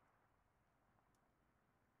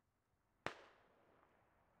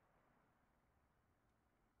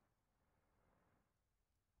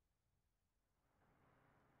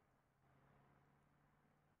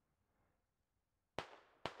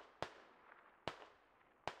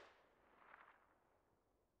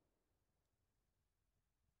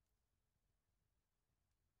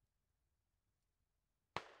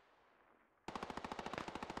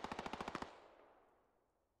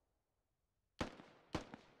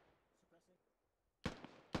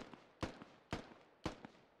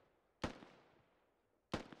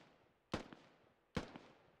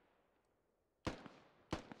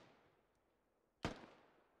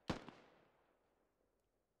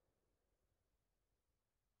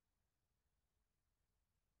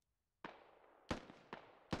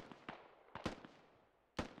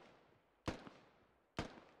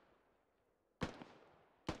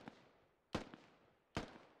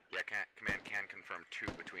 Yeah, command can confirm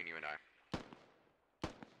 2 between you and I.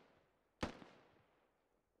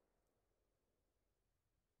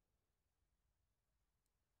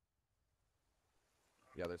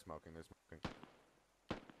 Yeah, they're smoking, they're smoking.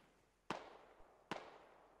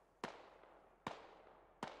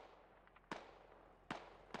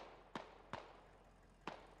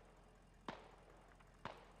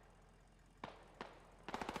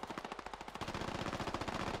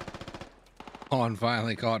 On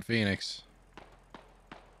finally caught Phoenix.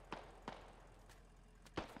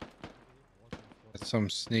 Some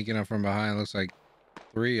sneaking up from behind. Looks like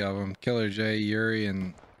 3 of them. Killer J, Yuri,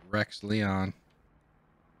 and Rex Leon.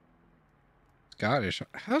 Scottish.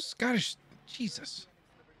 How's Scottish? Jesus.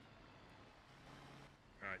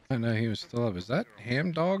 I know he was still up. Is that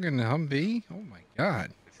Ham Dog and Humvee? Oh my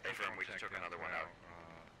God. Hey, from we took another one out.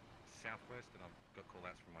 Southwest, and I've got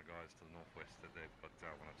call-outs from my guys to the northwest that they've got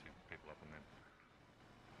 1 or 2 people up on them.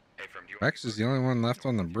 Hey, from do you Rex is the only one left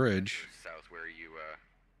on the bridge. south? Where are you?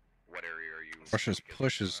 What area are you? Russia's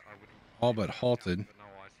push is all but halted. Got no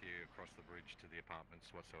eyes here across the bridge to the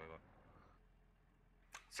apartments whatsoever.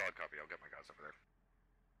 Solid copy. I'll get my guys over there.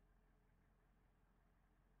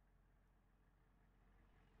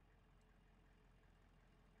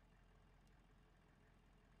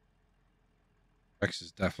 Rex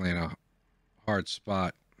is definitely in a hard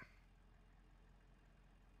spot.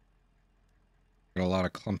 Got a lot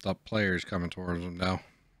of clumped up players coming towards him now.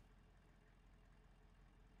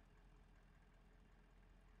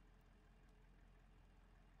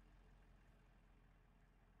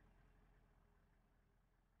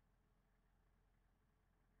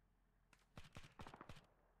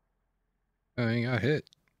 Oh, he got hit.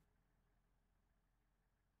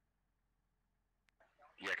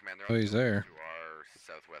 Yeah, Command, they're Oh, on he's the hill there. to our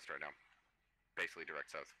southwest right now. Basically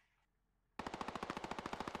direct south.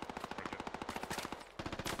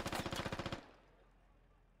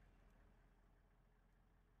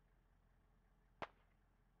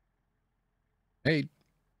 Hey.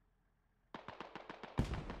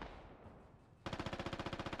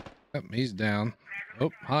 Yep, he's down.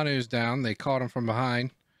 Oh, Hanu's down. They caught him from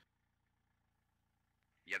behind.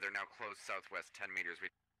 Yeah, they're now close southwest 10 meters. We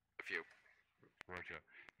a few. Roger.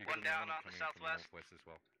 You One got down another on the coming in from southwest. northwest as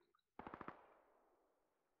well.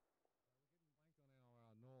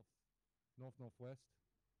 Northwest.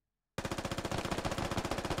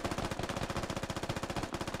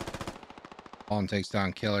 On takes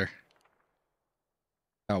down Killer.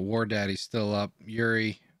 Got War Daddy still up.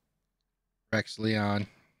 Yuri. Rex Leon.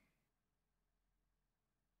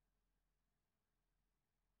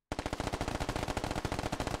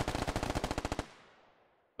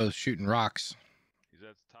 Both shooting rocks. He's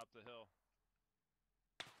at the top of the hill.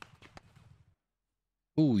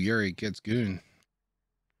 Ooh, Yuri gets goon.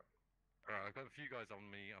 Alright, I've got a few guys on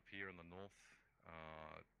me up here in the north.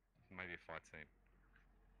 Maybe a fight team.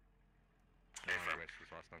 West was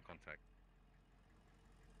last on contact.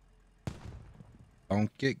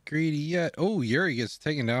 Don't get greedy yet. Oh, Yuri gets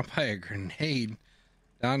taken down by a grenade.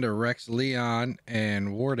 Down to Rex Leon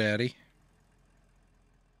and War Daddy.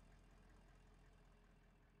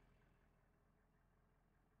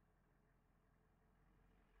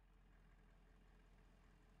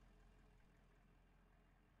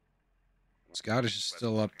 Scottish is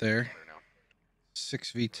still up there.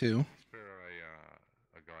 6v2. Spare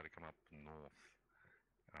a guy to come up north.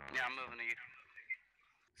 Yeah, I'm moving to you.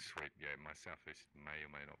 Sweet, yeah, my southeast may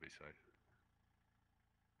or may not be safe.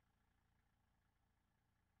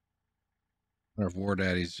 I wonder if War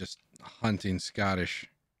Daddy's just hunting Scottish.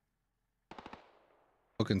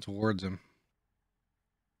 Looking towards him.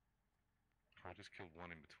 I just killed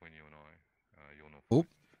one in between you and I. You're north. Oh,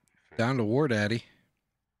 down to War Daddy.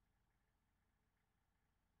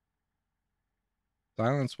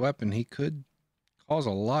 Silence weapon. He could cause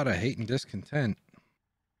a lot of hate and discontent.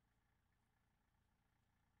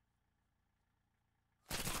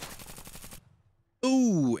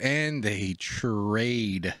 Ooh, and they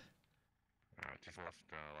trade. Just last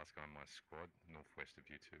guy on my squad, northwest of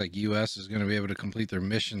you two. Like US is going to be able to complete their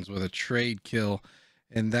missions with a trade kill.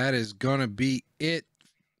 And that is going to be it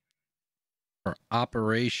for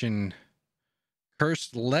Operation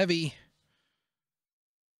Cursed Levee.